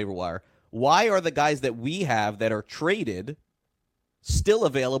available on the waiver wire. Why are the guys that we have that are traded still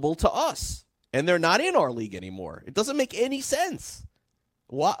available to us? And they're not in our league anymore. It doesn't make any sense.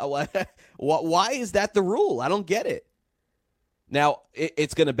 Why is that the rule? I don't get it. Now,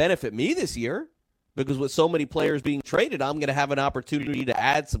 it's going to benefit me this year because with so many players being traded, I'm going to have an opportunity to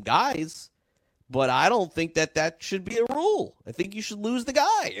add some guys. But I don't think that should be a rule. I think you should lose the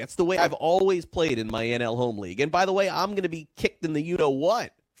guy. That's the way I've always played in my NL home league. And by the way, I'm going to be kicked in the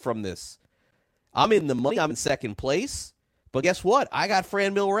you-know-what from this. I'm in the money. I'm in second place. But guess what? I got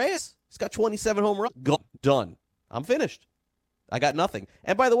Franmil Reyes. He's got 27 home runs. Done. I'm finished. I got nothing.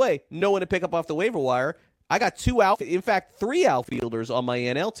 And by the way, no one to pick up off the waiver wire. I got 3 outfielders on my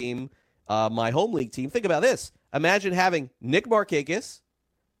NL team, my home league team. Think about this. Imagine having Nick Markakis,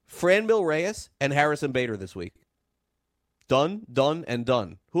 Franmil Reyes, and Harrison Bader this week. Done, and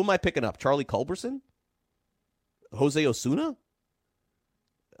done. Who am I picking up? Charlie Culberson? Jose Osuna?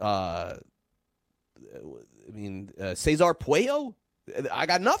 Cesar Puello? I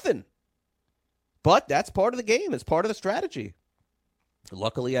got nothing. But that's part of the game. It's part of the strategy.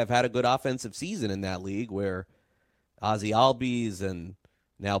 Luckily, I've had a good offensive season in that league where Ozzy Albies and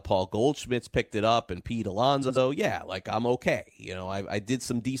now Paul Goldschmidt's picked it up and Pete Alonso. So, yeah, I'm okay. I did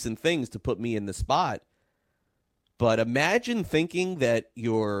some decent things to put me in the spot. But imagine thinking that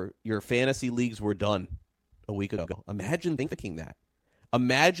your fantasy leagues were done a week ago. Imagine thinking that.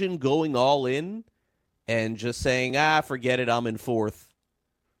 Imagine going all in and just saying, forget it, I'm in fourth,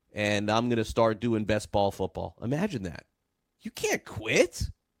 and I'm going to start doing best ball football. Imagine that. You can't quit.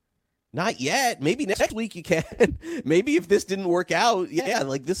 Not yet. Maybe next week you can. Maybe if this didn't work out,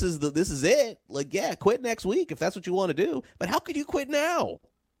 this is it. Quit next week if that's what you want to do. But how could you quit now?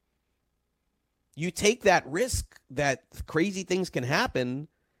 You take that risk that crazy things can happen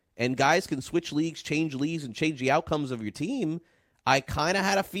and guys can switch leagues, change leagues, and change the outcomes of your team. I kind of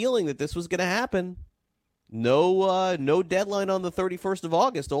had a feeling that this was going to happen. No deadline on the 31st of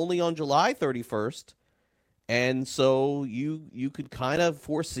August, only on July 31st. And so you could kind of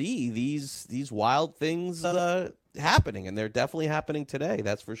foresee these wild things happening, and they're definitely happening today,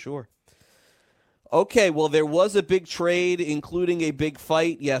 that's for sure. Okay, well, there was a big trade, including a big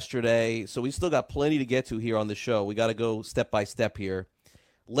fight yesterday, so we still got plenty to get to here on the show. We got to go step by step here.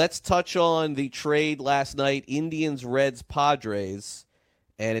 Let's touch on the trade last night, Indians, Reds, Padres,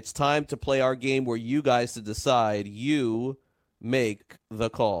 and it's time to play our game where you guys to decide. You make the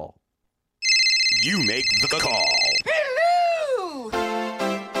call. You make the call. Hello!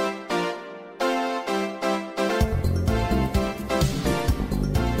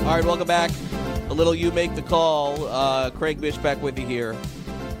 All right, welcome back. A little You Make the Call. Craig Bish back with you here.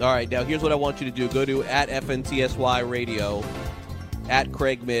 All right, now here's what I want you to do. Go to @FNTSY Radio,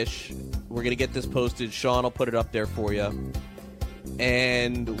 @CraigMish. We're going to get this posted. Sean will put it up there for you.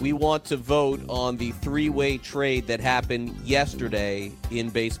 And we want to vote on the three-way trade that happened yesterday in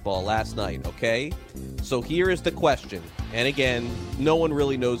baseball last night, okay? So here is the question. And again, no one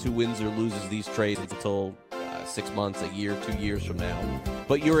really knows who wins or loses these trades until 6 months, a year, 2 years from now.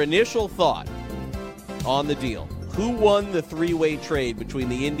 But your initial thought on the deal. Who won the three-way trade between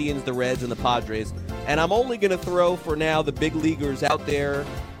the Indians, the Reds, and the Padres? And I'm only going to throw for now the big leaguers out there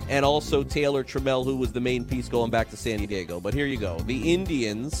and also Taylor Trammell, who was the main piece going back to San Diego. But here you go. The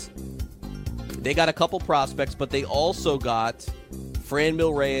Indians, they got a couple prospects, but they also got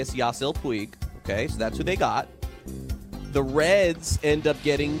Franmil Reyes, Yasiel Puig. Okay, so that's who they got. The Reds end up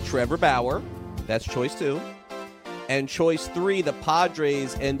getting Trevor Bauer. That's choice 2. And choice 3, the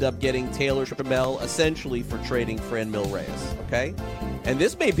Padres end up getting Taylor Trammell, essentially for trading Franmil Reyes. Okay? And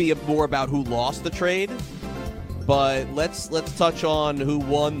this may be more about who lost the trade, but let's touch on who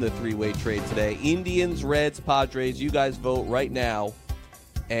won the three-way trade today. Indians, Reds, Padres. You guys vote right now,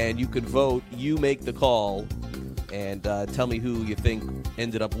 and you could vote. You make the call, and tell me who you think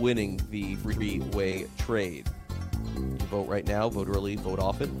ended up winning the three-way trade. You vote right now. Vote early. Vote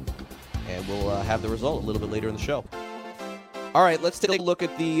often, and we'll have the result a little bit later in the show. All right, let's take a look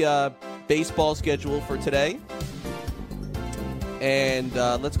at the baseball schedule for today, and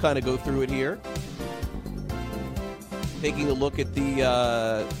let's kind of go through it here. Taking a look at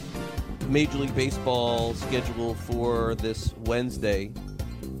the Major League Baseball schedule for this Wednesday.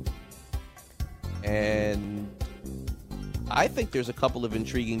 And I think there's a couple of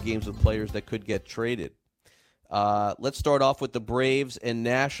intriguing games with players that could get traded. Let's start off with the Braves and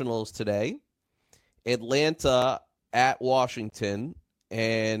Nationals today. Atlanta at Washington.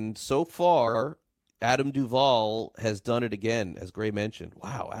 And so far, Adam Duvall has done it again, as Gray mentioned.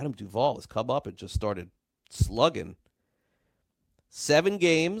 Wow, Adam Duvall has come up and just started slugging. 7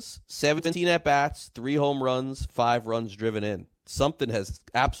 games, 17 at-bats, 3 home runs, 5 runs driven in. Something has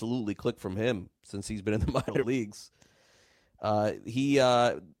absolutely clicked from him since he's been in the minor leagues.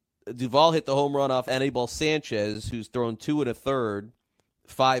 Duvall hit the home run off Anibal Sanchez, who's thrown 2 1/3,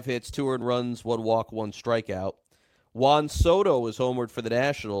 5 hits, 2 earned runs, 1 walk, 1 strikeout. Juan Soto was homered for the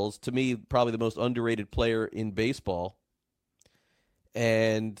Nationals. To me, probably the most underrated player in baseball.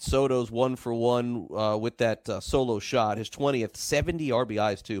 And Soto's 1 for 1 with that solo shot. His 20th, 70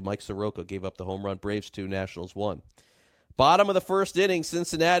 RBIs too. Mike Soroka gave up the home run. Braves 2, Nationals 1. Bottom of the first inning,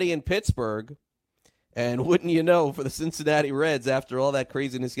 Cincinnati and Pittsburgh. And wouldn't you know, for the Cincinnati Reds, after all that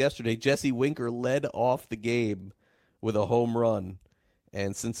craziness yesterday, Jesse Winker led off the game with a home run.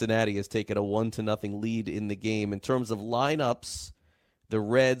 And Cincinnati has taken a 1-0 lead in the game. In terms of lineups, the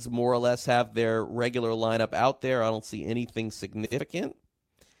Reds more or less have their regular lineup out there. I don't see anything significant.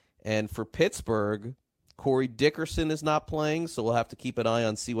 And for Pittsburgh, Corey Dickerson is not playing, so we'll have to keep an eye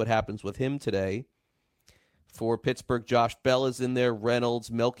on see what happens with him today. For Pittsburgh, Josh Bell is in there.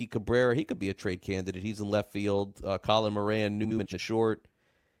 Reynolds, Melky Cabrera, he could be a trade candidate. He's in left field. Colin Moran, Newman to short.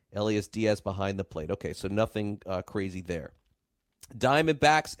 Elias Diaz behind the plate. Okay, so nothing crazy there.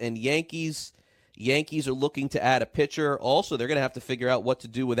 Diamondbacks and Yankees. Yankees are looking to add a pitcher. Also, they're going to have to figure out what to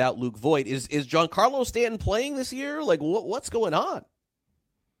do without Luke Voit. Is Giancarlo Stanton playing this year? Like, what's going on?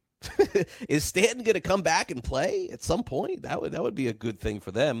 Is Stanton going to come back and play at some point? That would be a good thing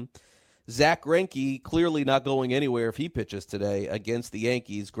for them. Zach Greinke clearly not going anywhere if he pitches today against the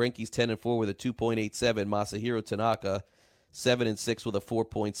Yankees. Greinke's 10-4 with a 2.87. Masahiro Tanaka 7-6 with a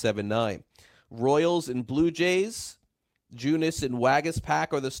 4.79. Royals and Blue Jays. Junis and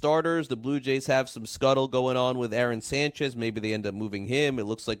Waguespack are the starters. The Blue Jays have some scuttle going on with Aaron Sanchez. Maybe they end up moving him. It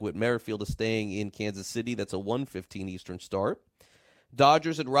looks like Whit Merrifield is staying in Kansas City. That's a 1:15 Eastern start.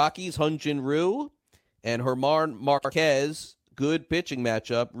 Dodgers and Rockies, Hyun-Jin Ryu and Germán Marquez. Good pitching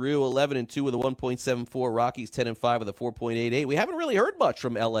matchup. Ryu 11-2 with a 1.74. Rockies 10-5 with a 4.88. We haven't really heard much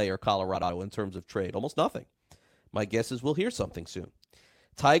from L.A. or Colorado in terms of trade. Almost nothing. My guess is we'll hear something soon.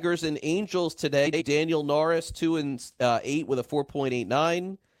 Tigers and Angels today. Daniel Norris 2-8 with a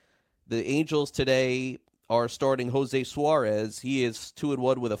 4.89. The Angels today are starting Jose Suarez. He is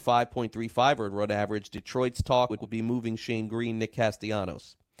 2-1 with a 5.35 earned run average. Detroit's talk would be moving Shane Green, Nick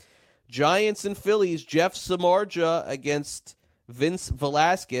Castellanos. Giants and Phillies. Jeff Samardzija against Vince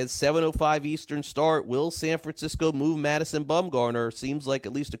Velasquez. 7:05 Eastern start. Will San Francisco move Madison Bumgarner? Seems like,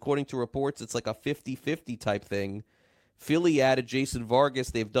 at least according to reports, it's like a 50-50 type thing. Philly added Jason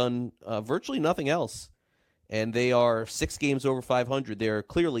Vargas. They've done virtually nothing else. And they are 6 games over 500. They're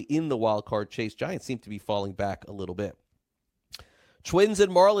clearly in the wild card chase. Giants seem to be falling back a little bit. Twins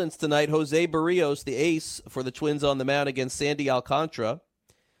and Marlins tonight. Jose Barrios, the ace for the Twins on the mound against Sandy Alcantara.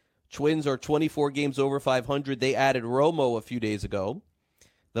 Twins are 24 games over 500. They added Romo a few days ago.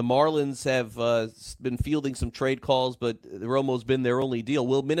 The Marlins have been fielding some trade calls, but Romo's been their only deal.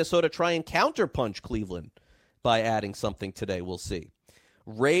 Will Minnesota try and counterpunch Cleveland by adding something today? We'll see.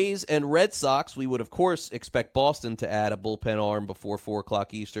 Rays and Red Sox, we would, of course, expect Boston to add a bullpen arm before 4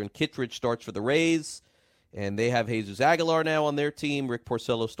 o'clock Eastern. Kittredge starts for the Rays, and they have Jesus Aguilar now on their team. Rick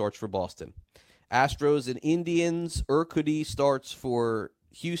Porcello starts for Boston. Astros and Indians, Urquidy starts for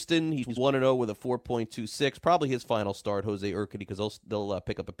Houston. He's 1-0 with a 4.26. Probably his final start, Jose Urquidy, because they'll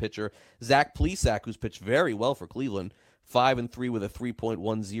pick up a pitcher. Zach Plesac, who's pitched very well for Cleveland, 5-3 with a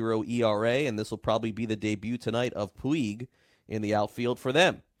 3.10 ERA, and this will probably be the debut tonight of Puig in the outfield for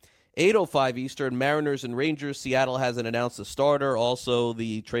them. 8:05 Eastern, Mariners and Rangers. Seattle hasn't announced a starter. Also,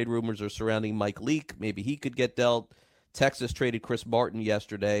 the trade rumors are surrounding Mike Leake. Maybe he could get dealt. Texas traded Chris Martin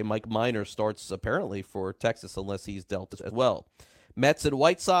yesterday. Mike Minor starts apparently for Texas unless he's dealt as well. Mets and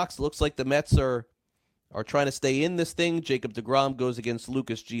White Sox. Looks like the Mets are trying to stay in this thing. Jacob deGrom goes against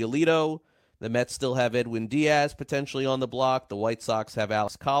Lucas Giolito. The Mets still have Edwin Diaz potentially on the block. The White Sox have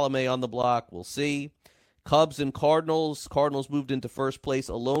Alex Colomé on the block. We'll see. Cubs and Cardinals. Cardinals moved into first place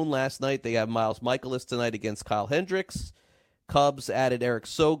alone last night. They have Miles Mikolas tonight against Kyle Hendricks. Cubs added Eric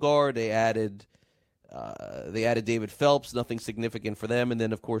Sogard. They added David Phelps. Nothing significant for them. And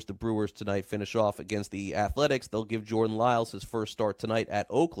then, of course, the Brewers tonight finish off against the Athletics. They'll give Jordan Lyles his first start tonight at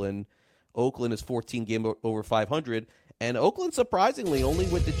Oakland. Oakland is 14 games over 500. And Oakland, surprisingly, only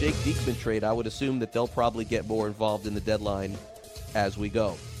with the Jake Diekman trade, I would assume that they'll probably get more involved in the deadline as we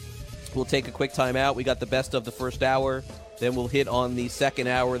go. We'll take a quick time out. We got the best of the first hour. Then we'll hit on the second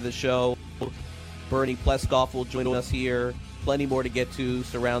hour of the show. Bernie Pleskoff will join us here. Plenty more to get to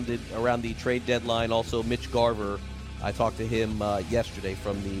surrounded around the trade deadline. Also, Mitch Garver. I talked to him yesterday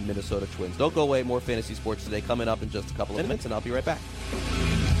from the Minnesota Twins. Don't go away. More fantasy sports today coming up in just a couple of minutes, and I'll be right back.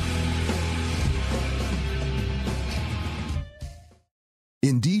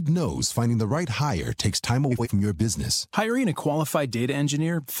 Indeed knows finding the right hire takes time away from your business. Hiring a qualified data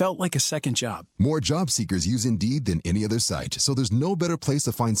engineer felt like a second job. More job seekers use Indeed than any other site, so there's no better place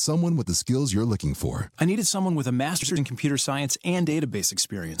to find someone with the skills you're looking for. I needed someone with a master's in computer science and database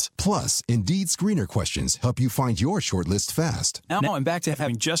experience. Plus, Indeed screener questions help you find your shortlist fast. Now I'm back to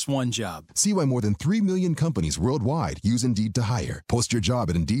having just one job. See why more than 3 million companies worldwide use Indeed to hire. Post your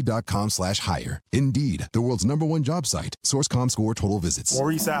job at Indeed.com/hire. Indeed, the world's #1 job site. Source.com score total visits.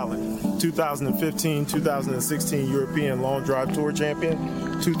 Maurice Allen, 2015-2016 European Long Drive Tour Champion,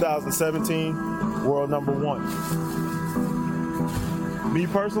 2017 World #1. Me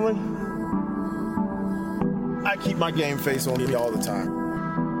personally, I keep my game face on me all the time.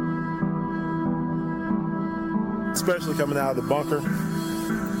 Especially coming out of the bunker,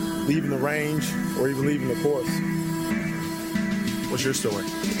 leaving the range, or even leaving the course. What's your story?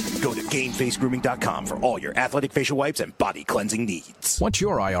 Go to GameFaceGrooming.com for all your athletic facial wipes and body cleansing needs. What's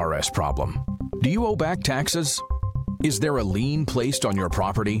your IRS problem? Do you owe back taxes? Is there a lien placed on your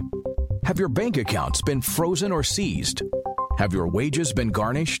property? Have your bank accounts been frozen or seized? Have your wages been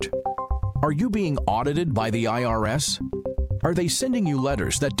garnished? Are you being audited by the IRS? Are they sending you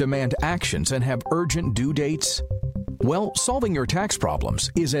letters that demand actions and have urgent due dates? Well, solving your tax problems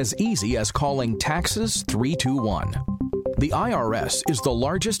is as easy as calling Taxes 321. The IRS is the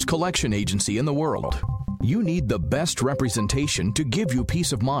largest collection agency in the world. You need the best representation to give you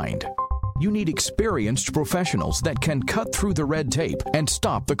peace of mind. You need experienced professionals that can cut through the red tape and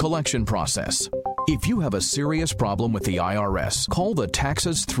stop the collection process. If you have a serious problem with the IRS, call the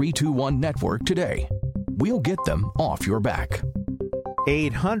Taxes 321 network today. We'll get them off your back.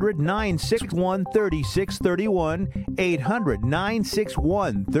 800-961-3631,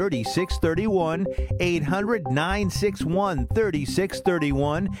 800-961-3631,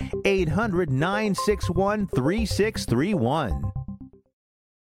 800-961-3631, 800-961-3631.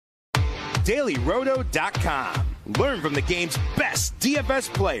 DailyRoto.com. Learn from the game's best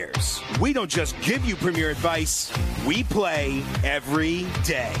DFS players. We don't just give you premier advice, we play every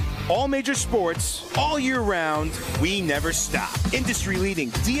day. All major sports, all year round, we never stop.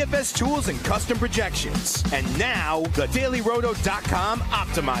 Industry-leading DFS tools and custom projections. And now, the DailyRoto.com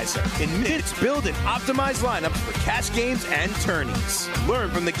Optimizer. In minutes, build and optimize lineups for cash games and tourneys.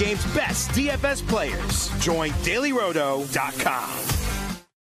 Learn from the game's best DFS players. Join DailyRoto.com.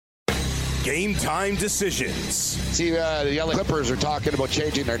 Game time decisions. See, the LA Clippers are talking about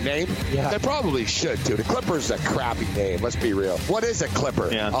changing their name. Yeah. They probably should, too. The Clippers is a crappy name, let's be real. What is a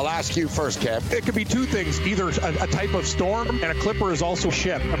Clipper? Yeah. I'll ask you first, Kev. It could be two things, either a type of storm, and a Clipper is also a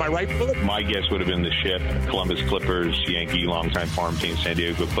ship. Am I right, Philip? My guess would have been the ship. Columbus Clippers, Yankee, longtime farm team, San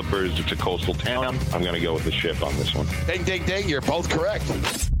Diego Clippers. It's a coastal town. I'm going to go with the ship on this one. Ding, ding, ding. You're both correct.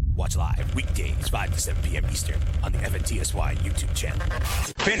 Watch live weekdays 5 to 7 p.m. Eastern on the FNTSY YouTube channel.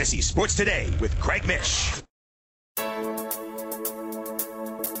 Fantasy Sports Today with Craig Mish.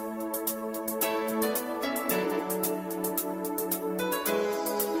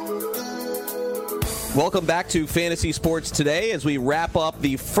 Welcome back to Fantasy Sports Today. As we wrap up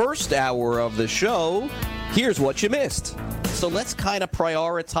the first hour of the show, here's what you missed. So let's kind of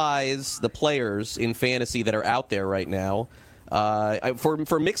prioritize the players in fantasy that are out there right now.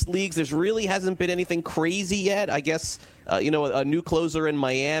 For mixed leagues, there really hasn't been anything crazy yet. I guess, a new closer in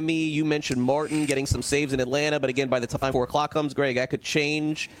Miami. You mentioned Martin getting some saves in Atlanta, but again, by the time 4 o'clock comes, Greg, that could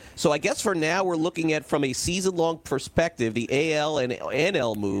change. So I guess for now, we're looking at, from a season-long perspective, the AL and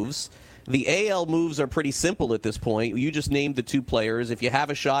NL moves. The AL moves are pretty simple at this point. You just named the two players. If you have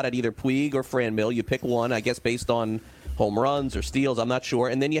a shot at either Puig or Franmil, you pick one, I guess, based on home runs or steals. I'm not sure.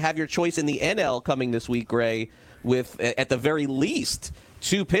 And then you have your choice in the NL coming this week, Gray, with, at the very least,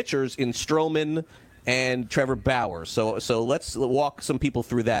 two pitchers in Stroman and Trevor Bauer. So let's walk some people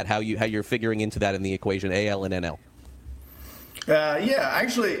through that, how you're figuring into that in the equation, AL and NL.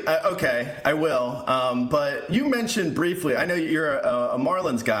 Okay, I will. But you mentioned briefly, I know you're a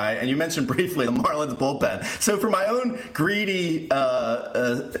Marlins guy, and you mentioned briefly the Marlins bullpen. So for my own greedy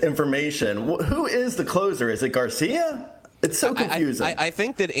information, who is the closer? Is it Garcia? It's so confusing. I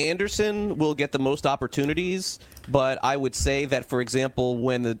think that Anderson will get the most opportunities, but I would say that, for example,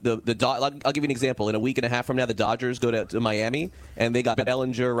 when I'll give you an example. In a week and a half from now, the Dodgers go to Miami, and they got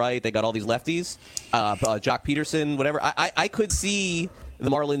Bellinger, right? They got all these lefties, Jock Peterson, whatever. I could see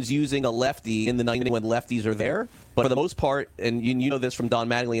the Marlins using a lefty in the ninth inning when lefties are there. But for the most part, and you know this from Don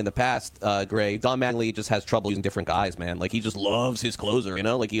Mattingly in the past, Gray, Don Mattingly just has trouble using different guys, man. Like, he just loves his closer,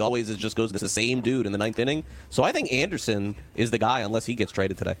 Like, he always just goes to the same dude in the ninth inning. So I think Anderson is the guy, unless he gets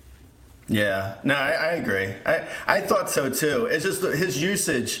traded today. Yeah, no, I agree. I thought so too. It's just his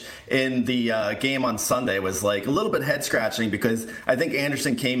usage in the game on Sunday was like a little bit head scratching because I think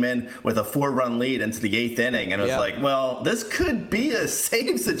Anderson came in with a 4-run lead into the 8th inning and it was like, well, this could be a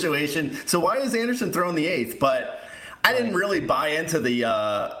save situation. So why is Anderson throwing the 8th? But I didn't really buy into the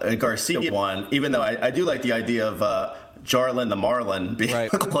Garcia one, even though I do like the idea of Jarlin the Marlin being a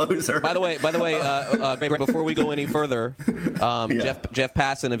closer. By the way, before we go any further, Jeff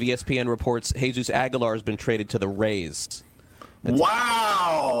Passan of ESPN reports Jesus Aguilar has been traded to the Rays.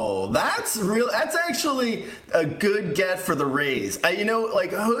 Wow, that's real. That's actually a good get for the Rays.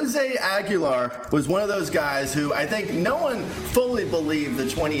 Jose Aguilar was one of those guys who I think no one fully believed the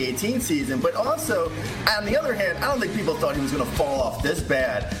 2018 season, but also, on the other hand, I don't think people thought he was going to fall off this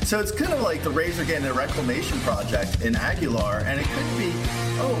bad. So it's kind of like the Rays are getting a reclamation project in Aguilar, and it could be,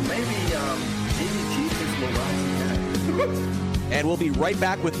 maybe Jesus will rise again. And we'll be right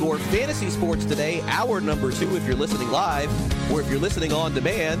back with more fantasy sports today, hour number 2 if you're listening live, or if you're listening on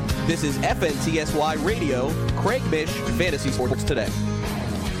demand. This is FNTSY Radio, Craig Mish, Fantasy Sports Today.